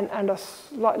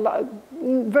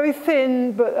very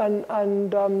thin, but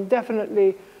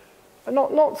definitely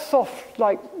not soft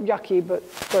like yucky, but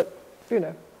you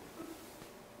know,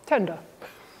 tender.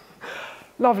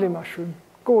 Lovely mushroom,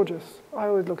 gorgeous. I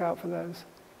always look out for those.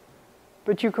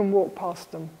 But you can walk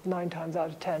past them 9 times out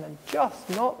of 10 and just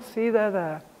not see they're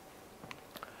there.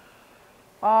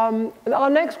 Our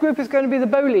next group is going to be the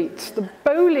boletes. The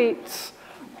boletes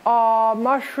are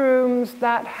mushrooms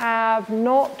that have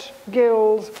not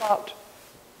gills but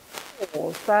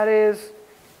spores. That is,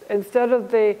 instead of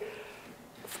the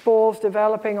spores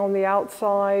developing on the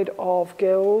outside of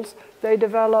gills, they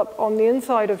develop on the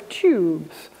inside of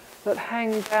tubes that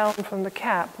hang down from the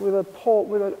cap with a pore,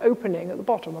 with an opening at the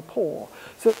bottom, a pore.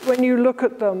 So when you look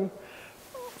at them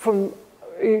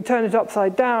you turn it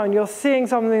upside down, you're seeing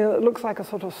something that looks like a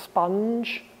sort of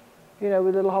sponge, you know,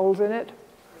 with little holes in it.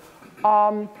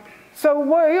 So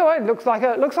well, you know, it looks like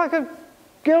a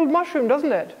gilled mushroom,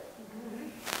 doesn't it?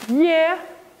 Yeah,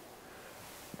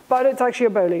 but it's actually a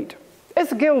bolete.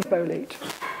 It's a gilled bolete.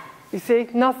 You see,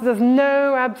 there's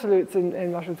no absolutes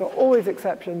in mushrooms. There are always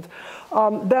exceptions.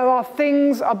 There are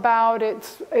things about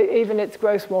even its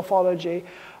gross morphology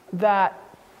that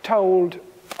told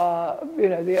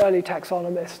the early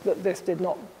taxonomists that this did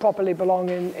not properly belong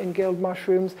in gilled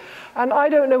mushrooms. And I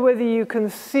don't know whether you can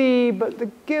see, but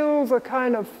the gills are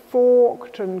kind of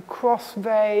forked and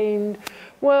cross-veined.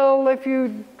 Well, if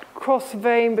you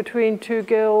cross-vein between 2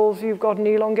 gills, you've got an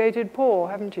elongated pore,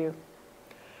 haven't you?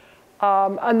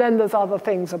 And then there's other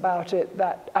things about it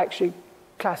that actually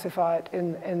classify it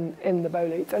in the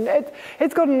boletes. And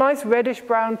it's got a nice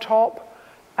reddish-brown top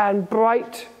and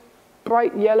bright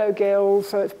yellow gills,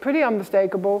 so it's pretty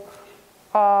unmistakable.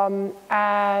 And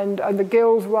the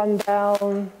gills run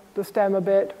down the stem a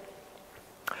bit.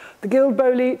 The gilled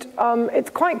bolete,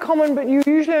 it's quite common, but you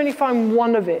usually only find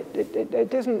one of it.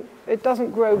 It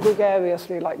doesn't grow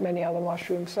gregariously like many other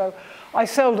mushrooms, so I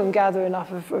seldom gather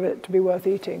enough of it to be worth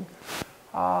eating.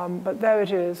 But there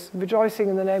it is, rejoicing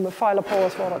in the name of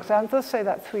Phyloporus volvoxanthus. Say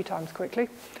that 3 times quickly.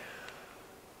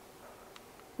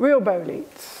 Real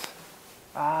boletes.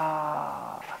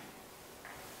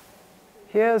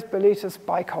 Here's Boletus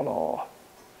bicolor.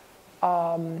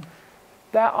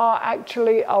 There are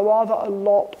actually a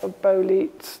lot of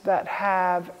boletes that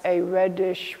have a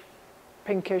reddish,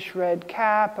 pinkish red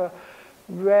cap, a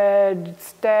red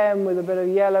stem with a bit of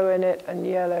yellow in it, and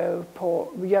yellow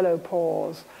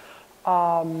pores.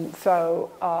 I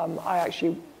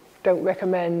actually don't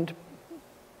recommend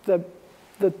the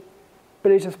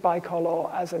Boletus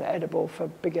bicolor as an edible for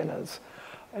beginners.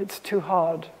 It's too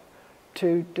hard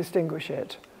to distinguish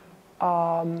it.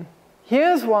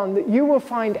 Here's one that you will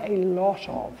find a lot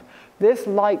of. This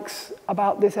likes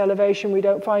about this elevation. We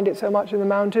don't find it so much in the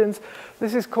mountains.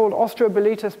 This is called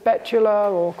Ostroboletus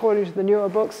betula, or according to the newer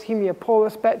books,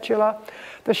 Hemioporus betula.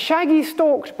 The shaggy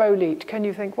stalked bolete. Can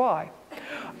you think why?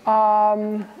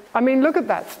 I mean, look at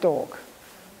that stalk.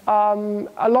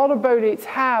 A lot of boletes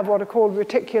have what are called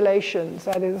reticulations,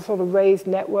 that is a sort of raised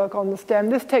network on the stem.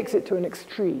 This takes it to an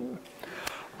extreme.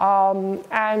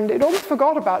 And it almost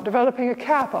forgot about developing a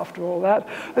cap after all that.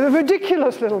 It's a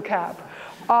ridiculous little cap.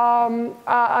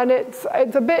 And it's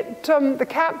a bit, the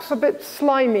cap's a bit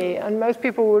slimy, and most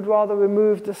people would rather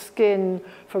remove the skin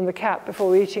from the cap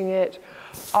before eating it,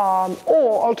 or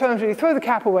alternatively throw the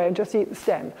cap away and just eat the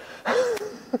stem.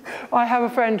 I have a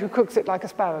friend who cooks it like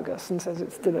asparagus and says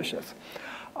it's delicious.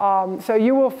 So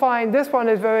you will find this one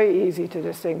is very easy to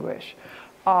distinguish.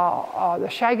 The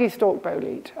shaggy stalk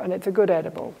bolete, and it's a good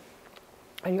edible.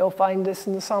 And you'll find this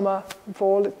in the summer and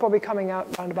fall. It's probably coming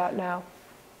out round about now.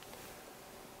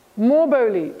 More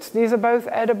boletes. These are both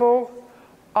edible,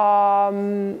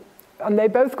 and they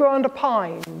both grow under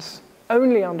pines,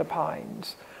 only under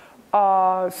pines.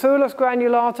 Suillus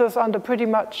granulatus under pretty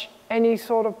much any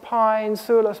sort of pine,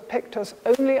 Suillus pictus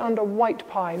only under white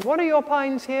pine. What are your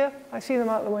pines here? I see them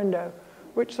out the window.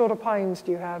 Which sort of pines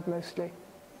do you have mostly?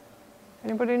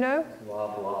 Anybody know?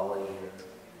 Loblolly.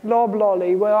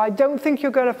 Loblolly. Well, I don't think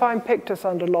you're going to find pictus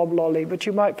under loblolly, but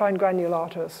you might find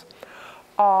granulatus.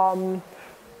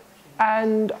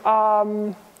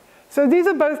 So these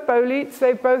are both boletes.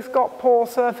 They've both got pore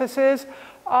surfaces.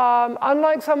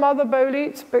 Unlike some other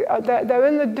boletes, they're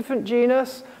in a different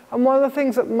genus. And one of the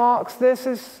things that marks this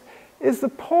is the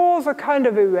pores are kind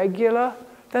of irregular.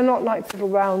 They're not like little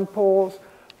round pores.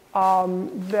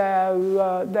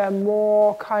 They're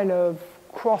more kind of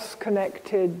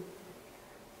cross-connected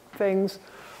things.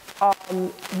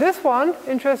 This one,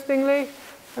 interestingly,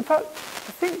 in fact,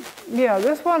 I think, yeah,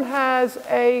 this one has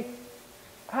a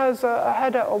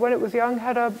header, or when it was young,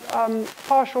 had a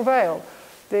partial veil.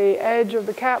 The edge of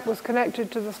the cap was connected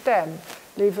to the stem,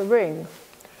 leaves a ring.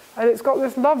 And it's got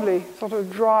this lovely sort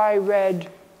of dry red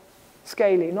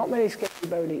scaly, not many scaly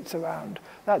boletes around.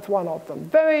 That's one of them.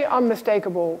 Very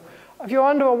unmistakable. If you're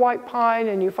under a white pine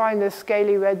and you find this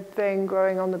scaly red thing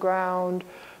growing on the ground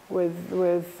with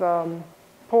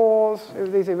pores,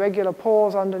 these irregular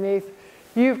pores underneath,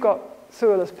 you've got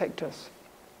Suillus pictus.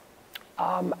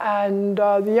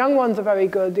 The young ones are very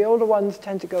good. The older ones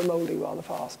tend to go moldy rather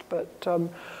fast, but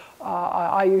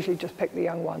I usually just pick the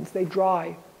young ones. They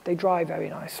dry very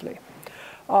nicely.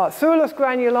 Suillus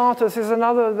granulatus is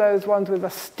another of those ones with a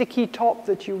sticky top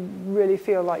that you really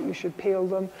feel like you should peel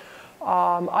them.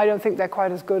 I don't think they're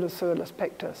quite as good as Suillus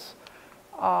pictus,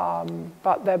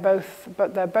 but they're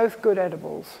both good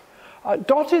edibles.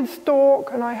 Dotted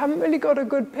stalk, and I haven't really got a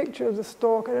good picture of the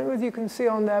stalk. I don't know if you can see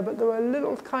on there, but there are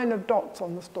little kind of dots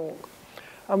on the stalk.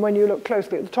 And when you look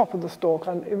closely at the top of the stalk,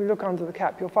 and if you look under the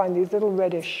cap, you'll find these little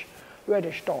reddish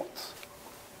dots.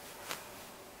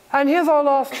 And here's our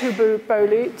last two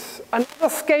boletes. Another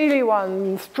scaly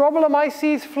one,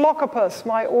 Strobilomyces floccopus,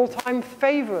 my all-time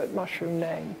favorite mushroom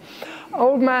name.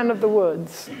 Old man of the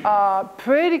woods.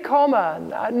 Pretty common,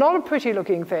 not a pretty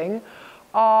looking thing,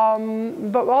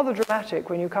 but rather dramatic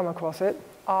when you come across it.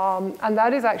 And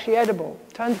that is actually edible.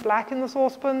 Turns black in the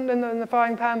saucepan, in the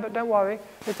frying pan, but don't worry,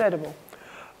 it's edible.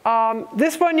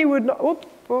 This one you would not,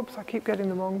 oops, I keep getting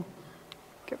the wrong,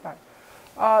 get back.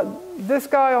 This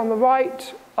guy on the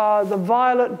right, the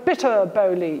violet bitter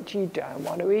bolete, you don't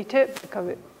want to eat it because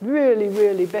it's really,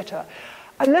 really bitter.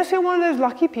 Unless you're one of those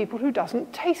lucky people who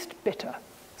doesn't taste bitter.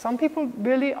 Some people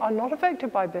really are not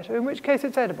affected by bitter, in which case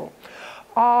it's edible.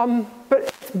 But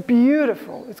it's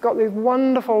beautiful. It's got this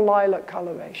wonderful lilac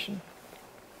coloration.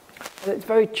 And it's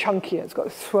very chunky. It's got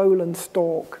a swollen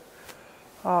stalk.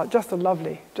 Just a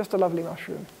lovely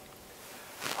mushroom.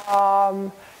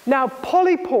 Now,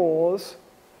 polypores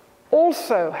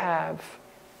also have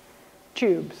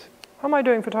tubes. How am I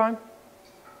doing for time?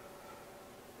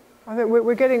 I think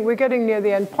we're getting near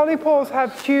the end. Polypores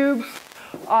have tubes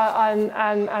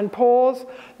and pores.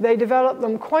 They develop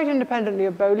them quite independently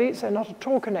of boletes. They're not at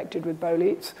all connected with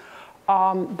boletes.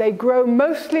 They grow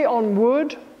mostly on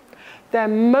wood. They're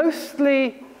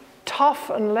mostly tough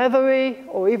and leathery,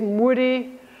 or even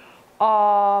woody.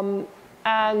 And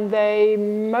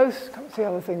what's the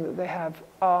other thing that they have?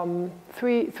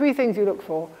 Three things you look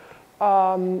for.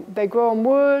 They grow on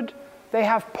wood, they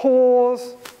have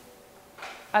pores,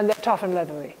 and they're tough and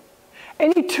leathery.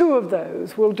 Any two of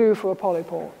those will do for a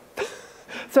polypore.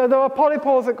 So there are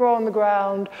polypores that grow on the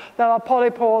ground. There are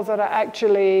polypores that are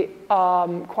actually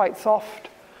quite soft.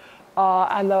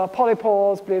 And there are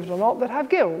polypores, believe it or not, that have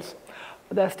gills.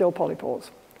 They're still polypores.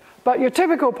 But your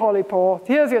typical polypore,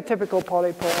 here's your typical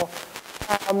polypore.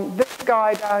 This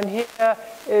guy down here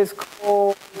is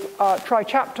called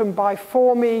Trichaptum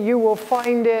biforme. You will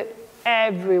find it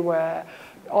everywhere,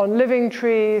 on living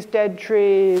trees, dead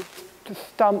trees,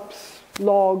 stumps,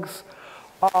 logs.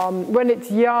 When it's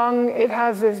young, it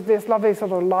has this lovely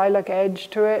sort of lilac edge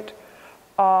to it.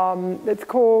 It's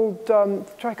called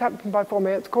Trichaptum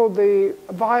biforme. It's called the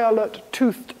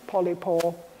violet-toothed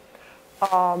polypore.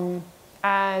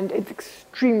 And it's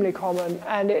extremely common,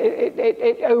 and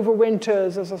it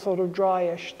overwinters as a sort of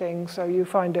dryish thing, so you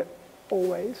find it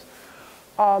always.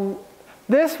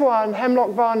 This one,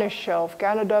 hemlock varnish shelf,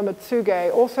 Ganoderma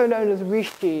tsuge, also known as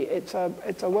reishi. It's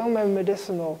a well-known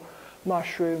medicinal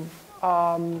mushroom.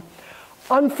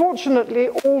 Unfortunately,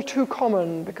 all too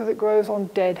common because it grows on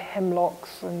dead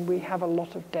hemlocks, and we have a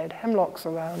lot of dead hemlocks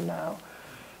around now.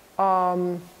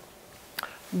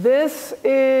 This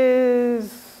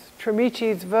is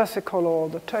Trametes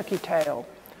versicolor, the turkey tail.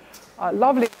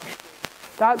 Lovely.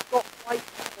 That's got white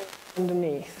petals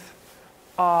underneath.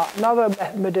 Another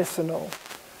medicinal.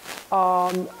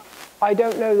 I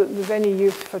don't know that there's any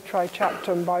use for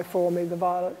Trichaptum biforme, the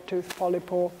violet-toothed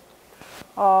polypore.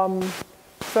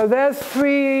 So there's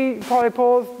three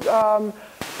polypores.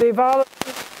 The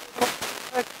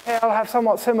violet-toothed turkey tail have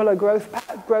somewhat similar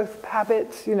growth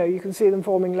habits. You know, you can see them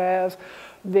forming layers.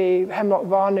 The hemlock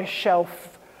varnish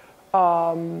shelf,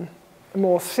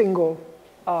 more single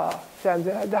stems.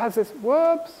 It has this,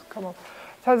 whoops, come on.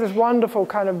 It has this wonderful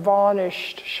kind of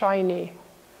varnished, shiny.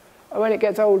 When it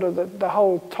gets older, the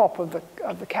whole top of the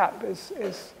cap is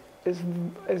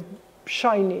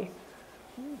shiny,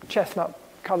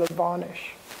 chestnut-colored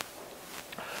varnish.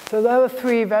 So there are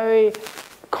three very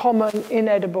common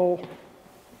inedible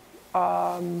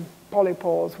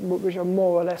polypores, which are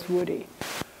more or less woody.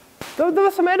 There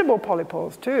are some edible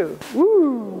polypores too.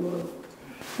 Woo!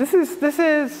 This is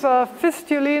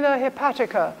Fistulina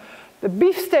hepatica, the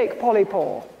beefsteak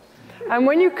polypore. And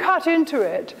when you cut into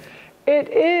it, it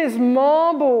is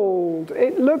marbled.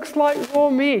 It looks like raw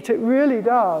meat. It really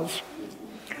does.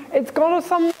 It's got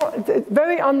it's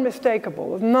very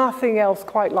unmistakable. There's nothing else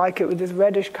quite like it, with this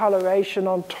reddish coloration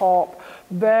on top,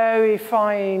 very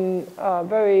fine,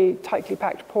 very tightly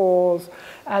packed pores,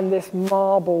 and this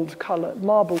marbled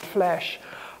flesh.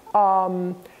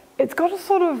 It's got a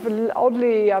sort of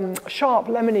oddly sharp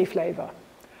lemony flavor.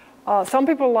 Some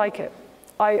people like it.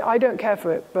 I don't care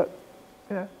for it, but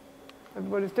you know,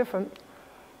 everybody's different.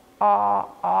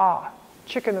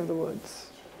 Chicken of the woods.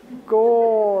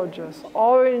 Gorgeous,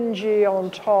 orangey on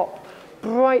top,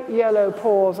 bright yellow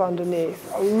pores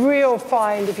underneath. A real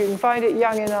find. If you can find it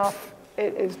young enough,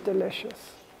 it is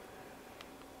delicious.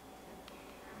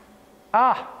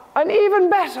 And even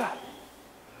better,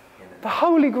 the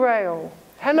holy grail,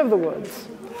 hen of the woods.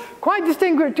 Quite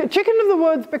distinguished. Chicken of the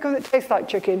woods because it tastes like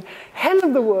chicken. Hen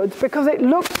of the woods because it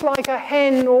looks like a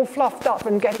hen all fluffed up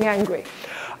and getting angry.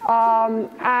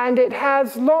 And it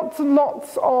has lots and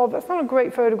lots of, that's not a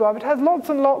great photograph, it has lots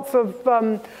and lots of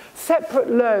separate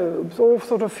lobes, all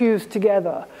sort of fused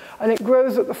together. And it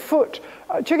grows at the foot.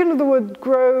 Chicken of the woods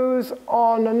grows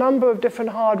on a number of different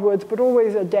hardwoods, but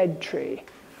always a dead tree,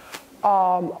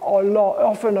 or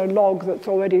often a log that's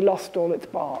already lost all its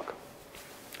bark.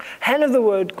 Hen of the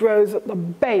wood grows at the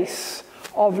base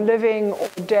of living or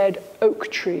dead oak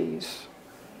trees,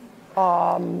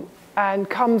 and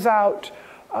comes out.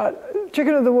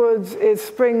 Chicken of the woods is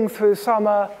spring through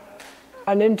summer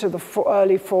and into the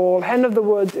early fall. Hen of the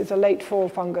woods is a late fall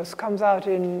fungus, comes out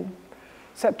in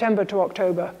September to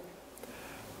October,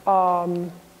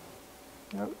 and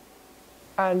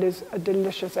is a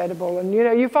delicious edible. And you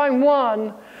know, you find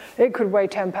one, it could weigh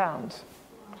 10 pounds.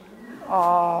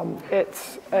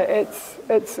 It's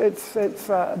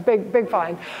a big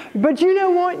find. But you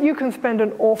know what? You can spend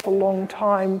an awful long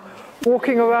time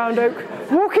walking around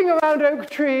oak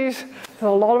trees. There's a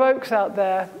lot of oaks out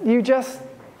there. You just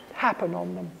happen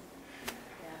on them.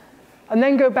 And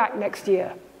then go back next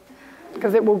year.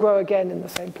 because it will grow again in the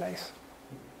same place.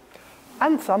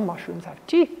 And some mushrooms have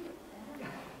teeth.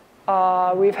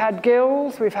 We've had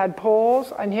gills, we've had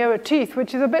pores, and here are teeth,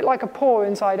 which is a bit like a pore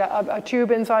inside out, a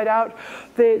tube inside out.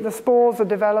 The spores are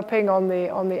developing on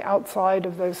the outside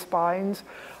of those spines.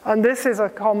 And this is a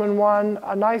common one,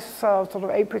 a nice sort of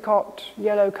apricot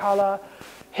yellow color,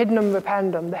 Hydnum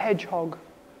repandum, the hedgehog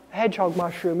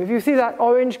mushroom. If you see that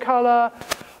orange color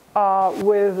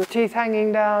with the teeth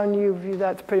hanging down,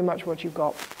 that's pretty much what you've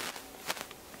got.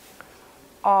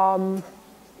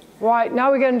 Right,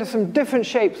 now we get into some different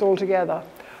shapes altogether.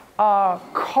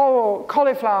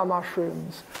 Cauliflower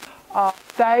mushrooms.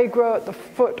 They grow at the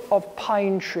foot of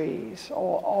pine trees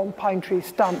or on pine tree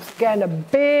stumps. Again, a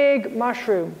big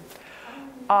mushroom.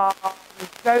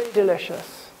 Very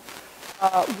delicious.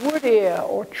 Wood ear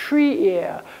or tree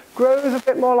ear grows a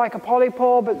bit more like a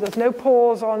polypore, but there's no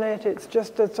pores on it. It's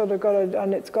just a sort of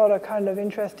and it's got a kind of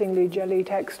interestingly jelly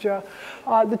texture.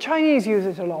 The Chinese use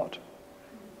it a lot.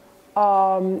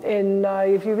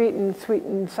 If you've eaten sweet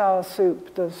and sour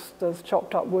soup, there's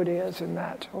chopped up wood ears in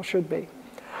that, or should be.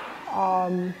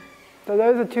 So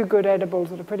those are two good edibles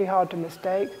that are pretty hard to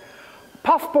mistake.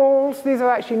 Puffballs, these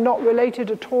are actually not related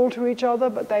at all to each other,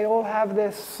 but they all have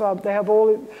this, they have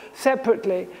all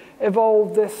separately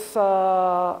evolved this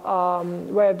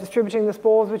way of distributing the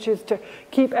spores, which is to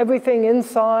keep everything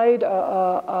inside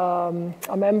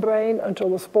a membrane until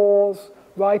the spores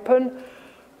ripen.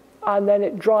 And then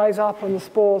it dries up and the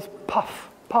spores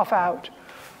puff out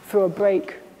through a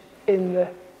break in the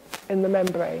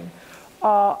membrane.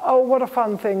 Oh, what a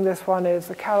fun thing this one is,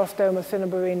 the Calostoma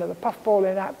cinnabarina, the puffball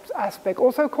in aspic,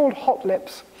 also called hot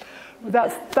lips.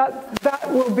 That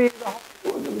will be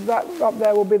that up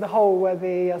there will be the hole where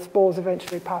the spores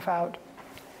eventually puff out.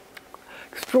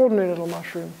 Extraordinary little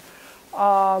mushroom.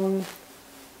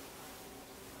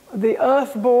 The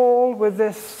earth ball with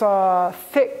this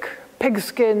thick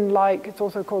pigskin-like, it's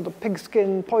also called the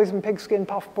poison pigskin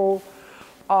puffball,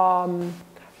 and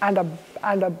a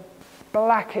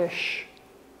blackish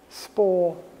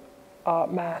spore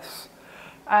mass.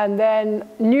 And then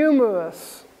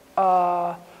numerous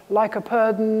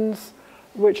lycoperdons,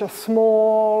 which are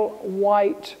small,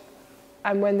 white,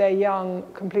 and when they're young,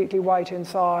 completely white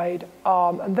inside.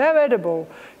 And they're edible,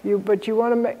 but you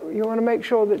want to make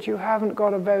sure that you haven't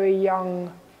got a very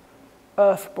young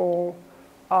earth ball.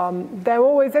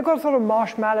 They've got a sort of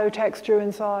marshmallow texture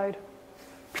inside,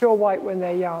 pure white when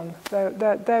they're young.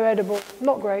 They're edible,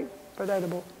 not great, but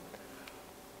edible.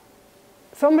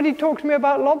 Somebody talked to me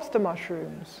about lobster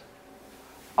mushrooms.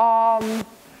 Well,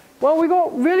 we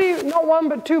got really not one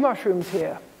but two mushrooms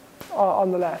here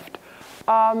on the left.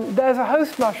 There's a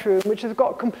host mushroom which has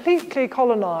got completely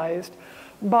colonized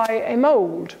by a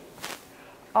mold.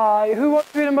 Who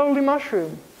wants to eat a moldy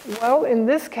mushroom? Well, in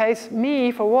this case,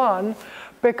 me for one,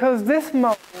 because this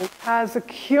mold has a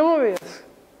curious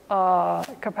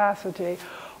capacity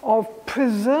of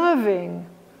preserving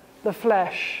the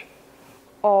flesh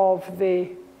of the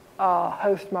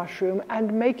host mushroom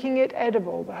and making it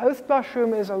edible. The host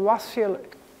mushroom is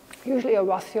usually a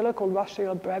russula called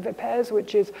Russula brevipes,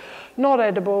 which is not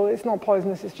edible, it's not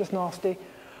poisonous, it's just nasty.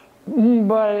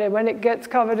 But when it gets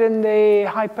covered in the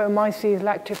Hypomyces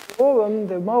lactiforum,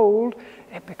 the mold,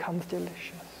 it becomes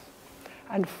delicious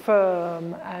and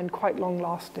firm and quite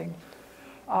long-lasting.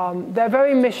 They're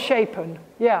very misshapen.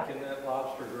 Yeah. Can that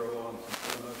lobster grow on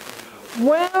some?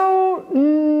 Well,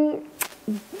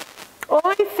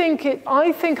 I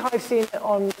think I've seen it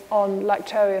on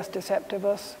Lactarius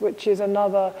deceptivus, which is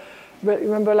another.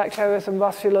 Remember, Lactarius and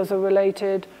russulas are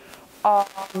related.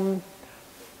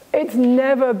 It's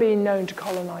never been known to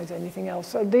colonize anything else.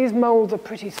 So these molds are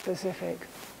pretty specific.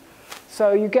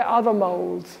 So you get other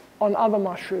molds on other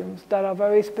mushrooms that are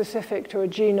very specific to a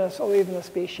genus or even a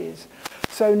species.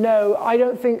 So no, I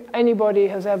don't think anybody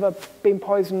has ever been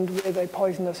poisoned with a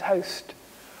poisonous host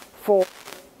for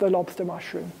the lobster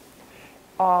mushroom.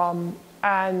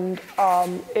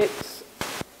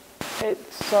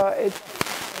 It's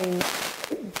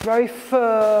very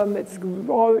firm, it's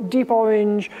deep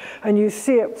orange, and you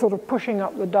see it sort of pushing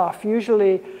up the duff,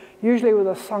 usually with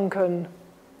a sunken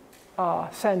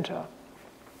center.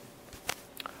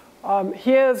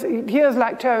 Here's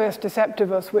Lactarius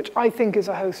deceptivus, which I think is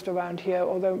a host around here,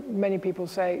 although many people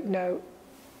say, no,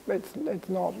 it's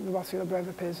not. The Russula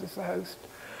brevipes is the host.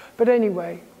 But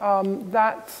anyway,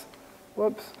 that's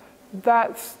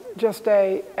just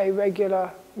a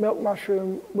regular milk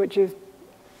mushroom, which has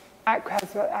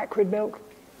acrid milk.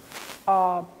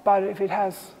 But if it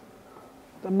has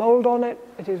the mold on it,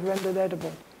 it is rendered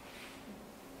edible.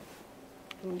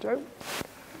 Little joke.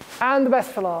 And the best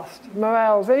for last,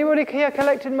 morels. Anybody here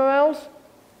collected morels?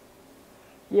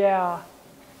 Yeah.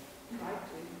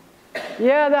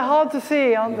 Yeah, they're hard to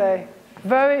see, aren't they?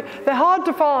 They're hard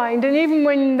to find, and even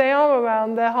when they are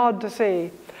around, they're hard to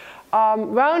see.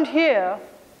 Round here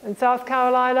in South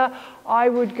Carolina, I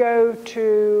would go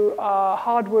to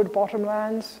hardwood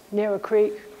bottomlands near a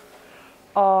creek,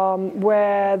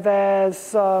 where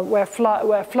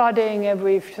flooding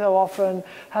every so often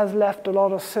has left a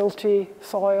lot of silty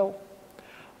soil,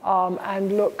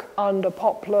 and look under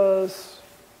poplars,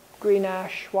 green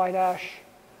ash, white ash,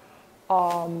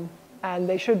 and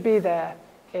they should be there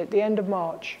at the end of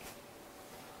March.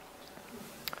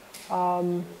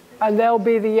 And they'll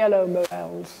be the yellow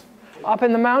morels. Up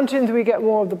in the mountains, we get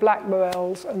more of the black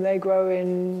morels, and they grow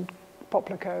in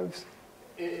poplar coves.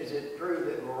 Is it true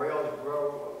that morels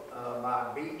grow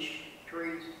by beech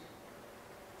trees?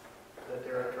 That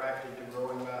they're attracted to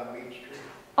growing by a beech tree?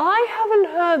 I haven't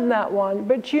heard that one,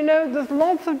 but you know, there's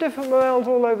lots of different morels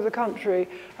all over the country,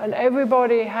 and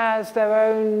everybody has their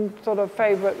own sort of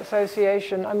favorite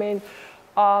association. I mean,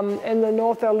 in the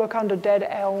north, they'll look under dead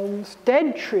elms,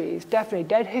 dead trees, definitely,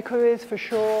 dead hickories for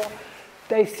sure.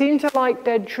 They seem to like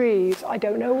dead trees. I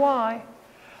don't know why.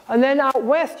 And then out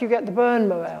west, you get the burn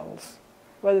morels,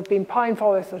 where there's been pine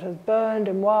forest that has burned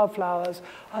in wildflowers,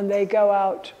 and they go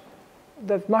out,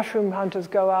 the mushroom hunters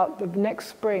go out the next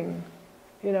spring.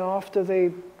 You know, after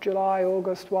the July,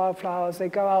 August wildflowers, they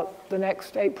go out the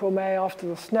next April, May, after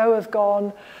the snow is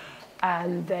gone,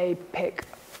 and they pick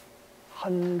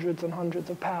hundreds and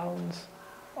hundreds of pounds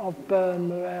of burn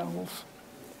morels.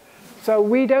 So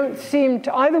we don't seem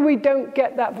to, either we don't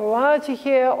get that variety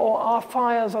here, or our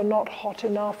fires are not hot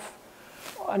enough,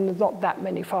 and there's not that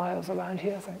many fires around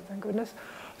here, thank goodness.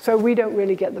 So we don't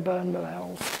really get the burn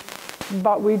morels.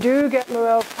 But we do get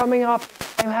morels coming up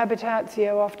in habitats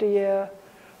year after year.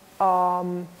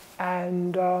 All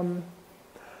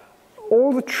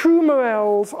the true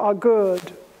morels are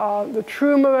good. The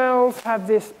true morels have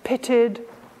this pitted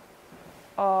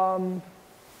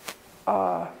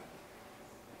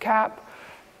cap,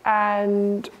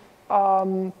 and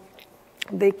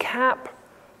the cap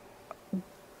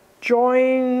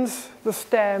joins the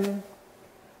stem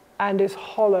and is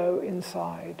hollow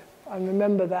inside. I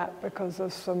remember that because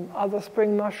there's some other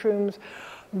spring mushrooms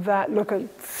that look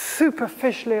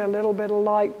superficially a little bit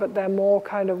alike, but they're more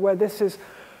kind of, where this is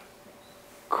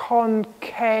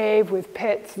concave with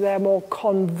pits, they're more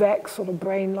convex, sort of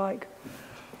brain-like.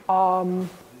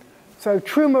 So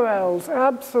true morels,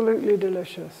 absolutely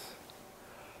delicious.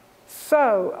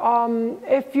 So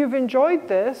if you've enjoyed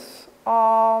this,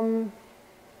 by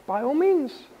all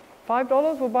means,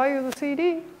 $5 will buy you the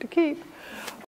CD to keep.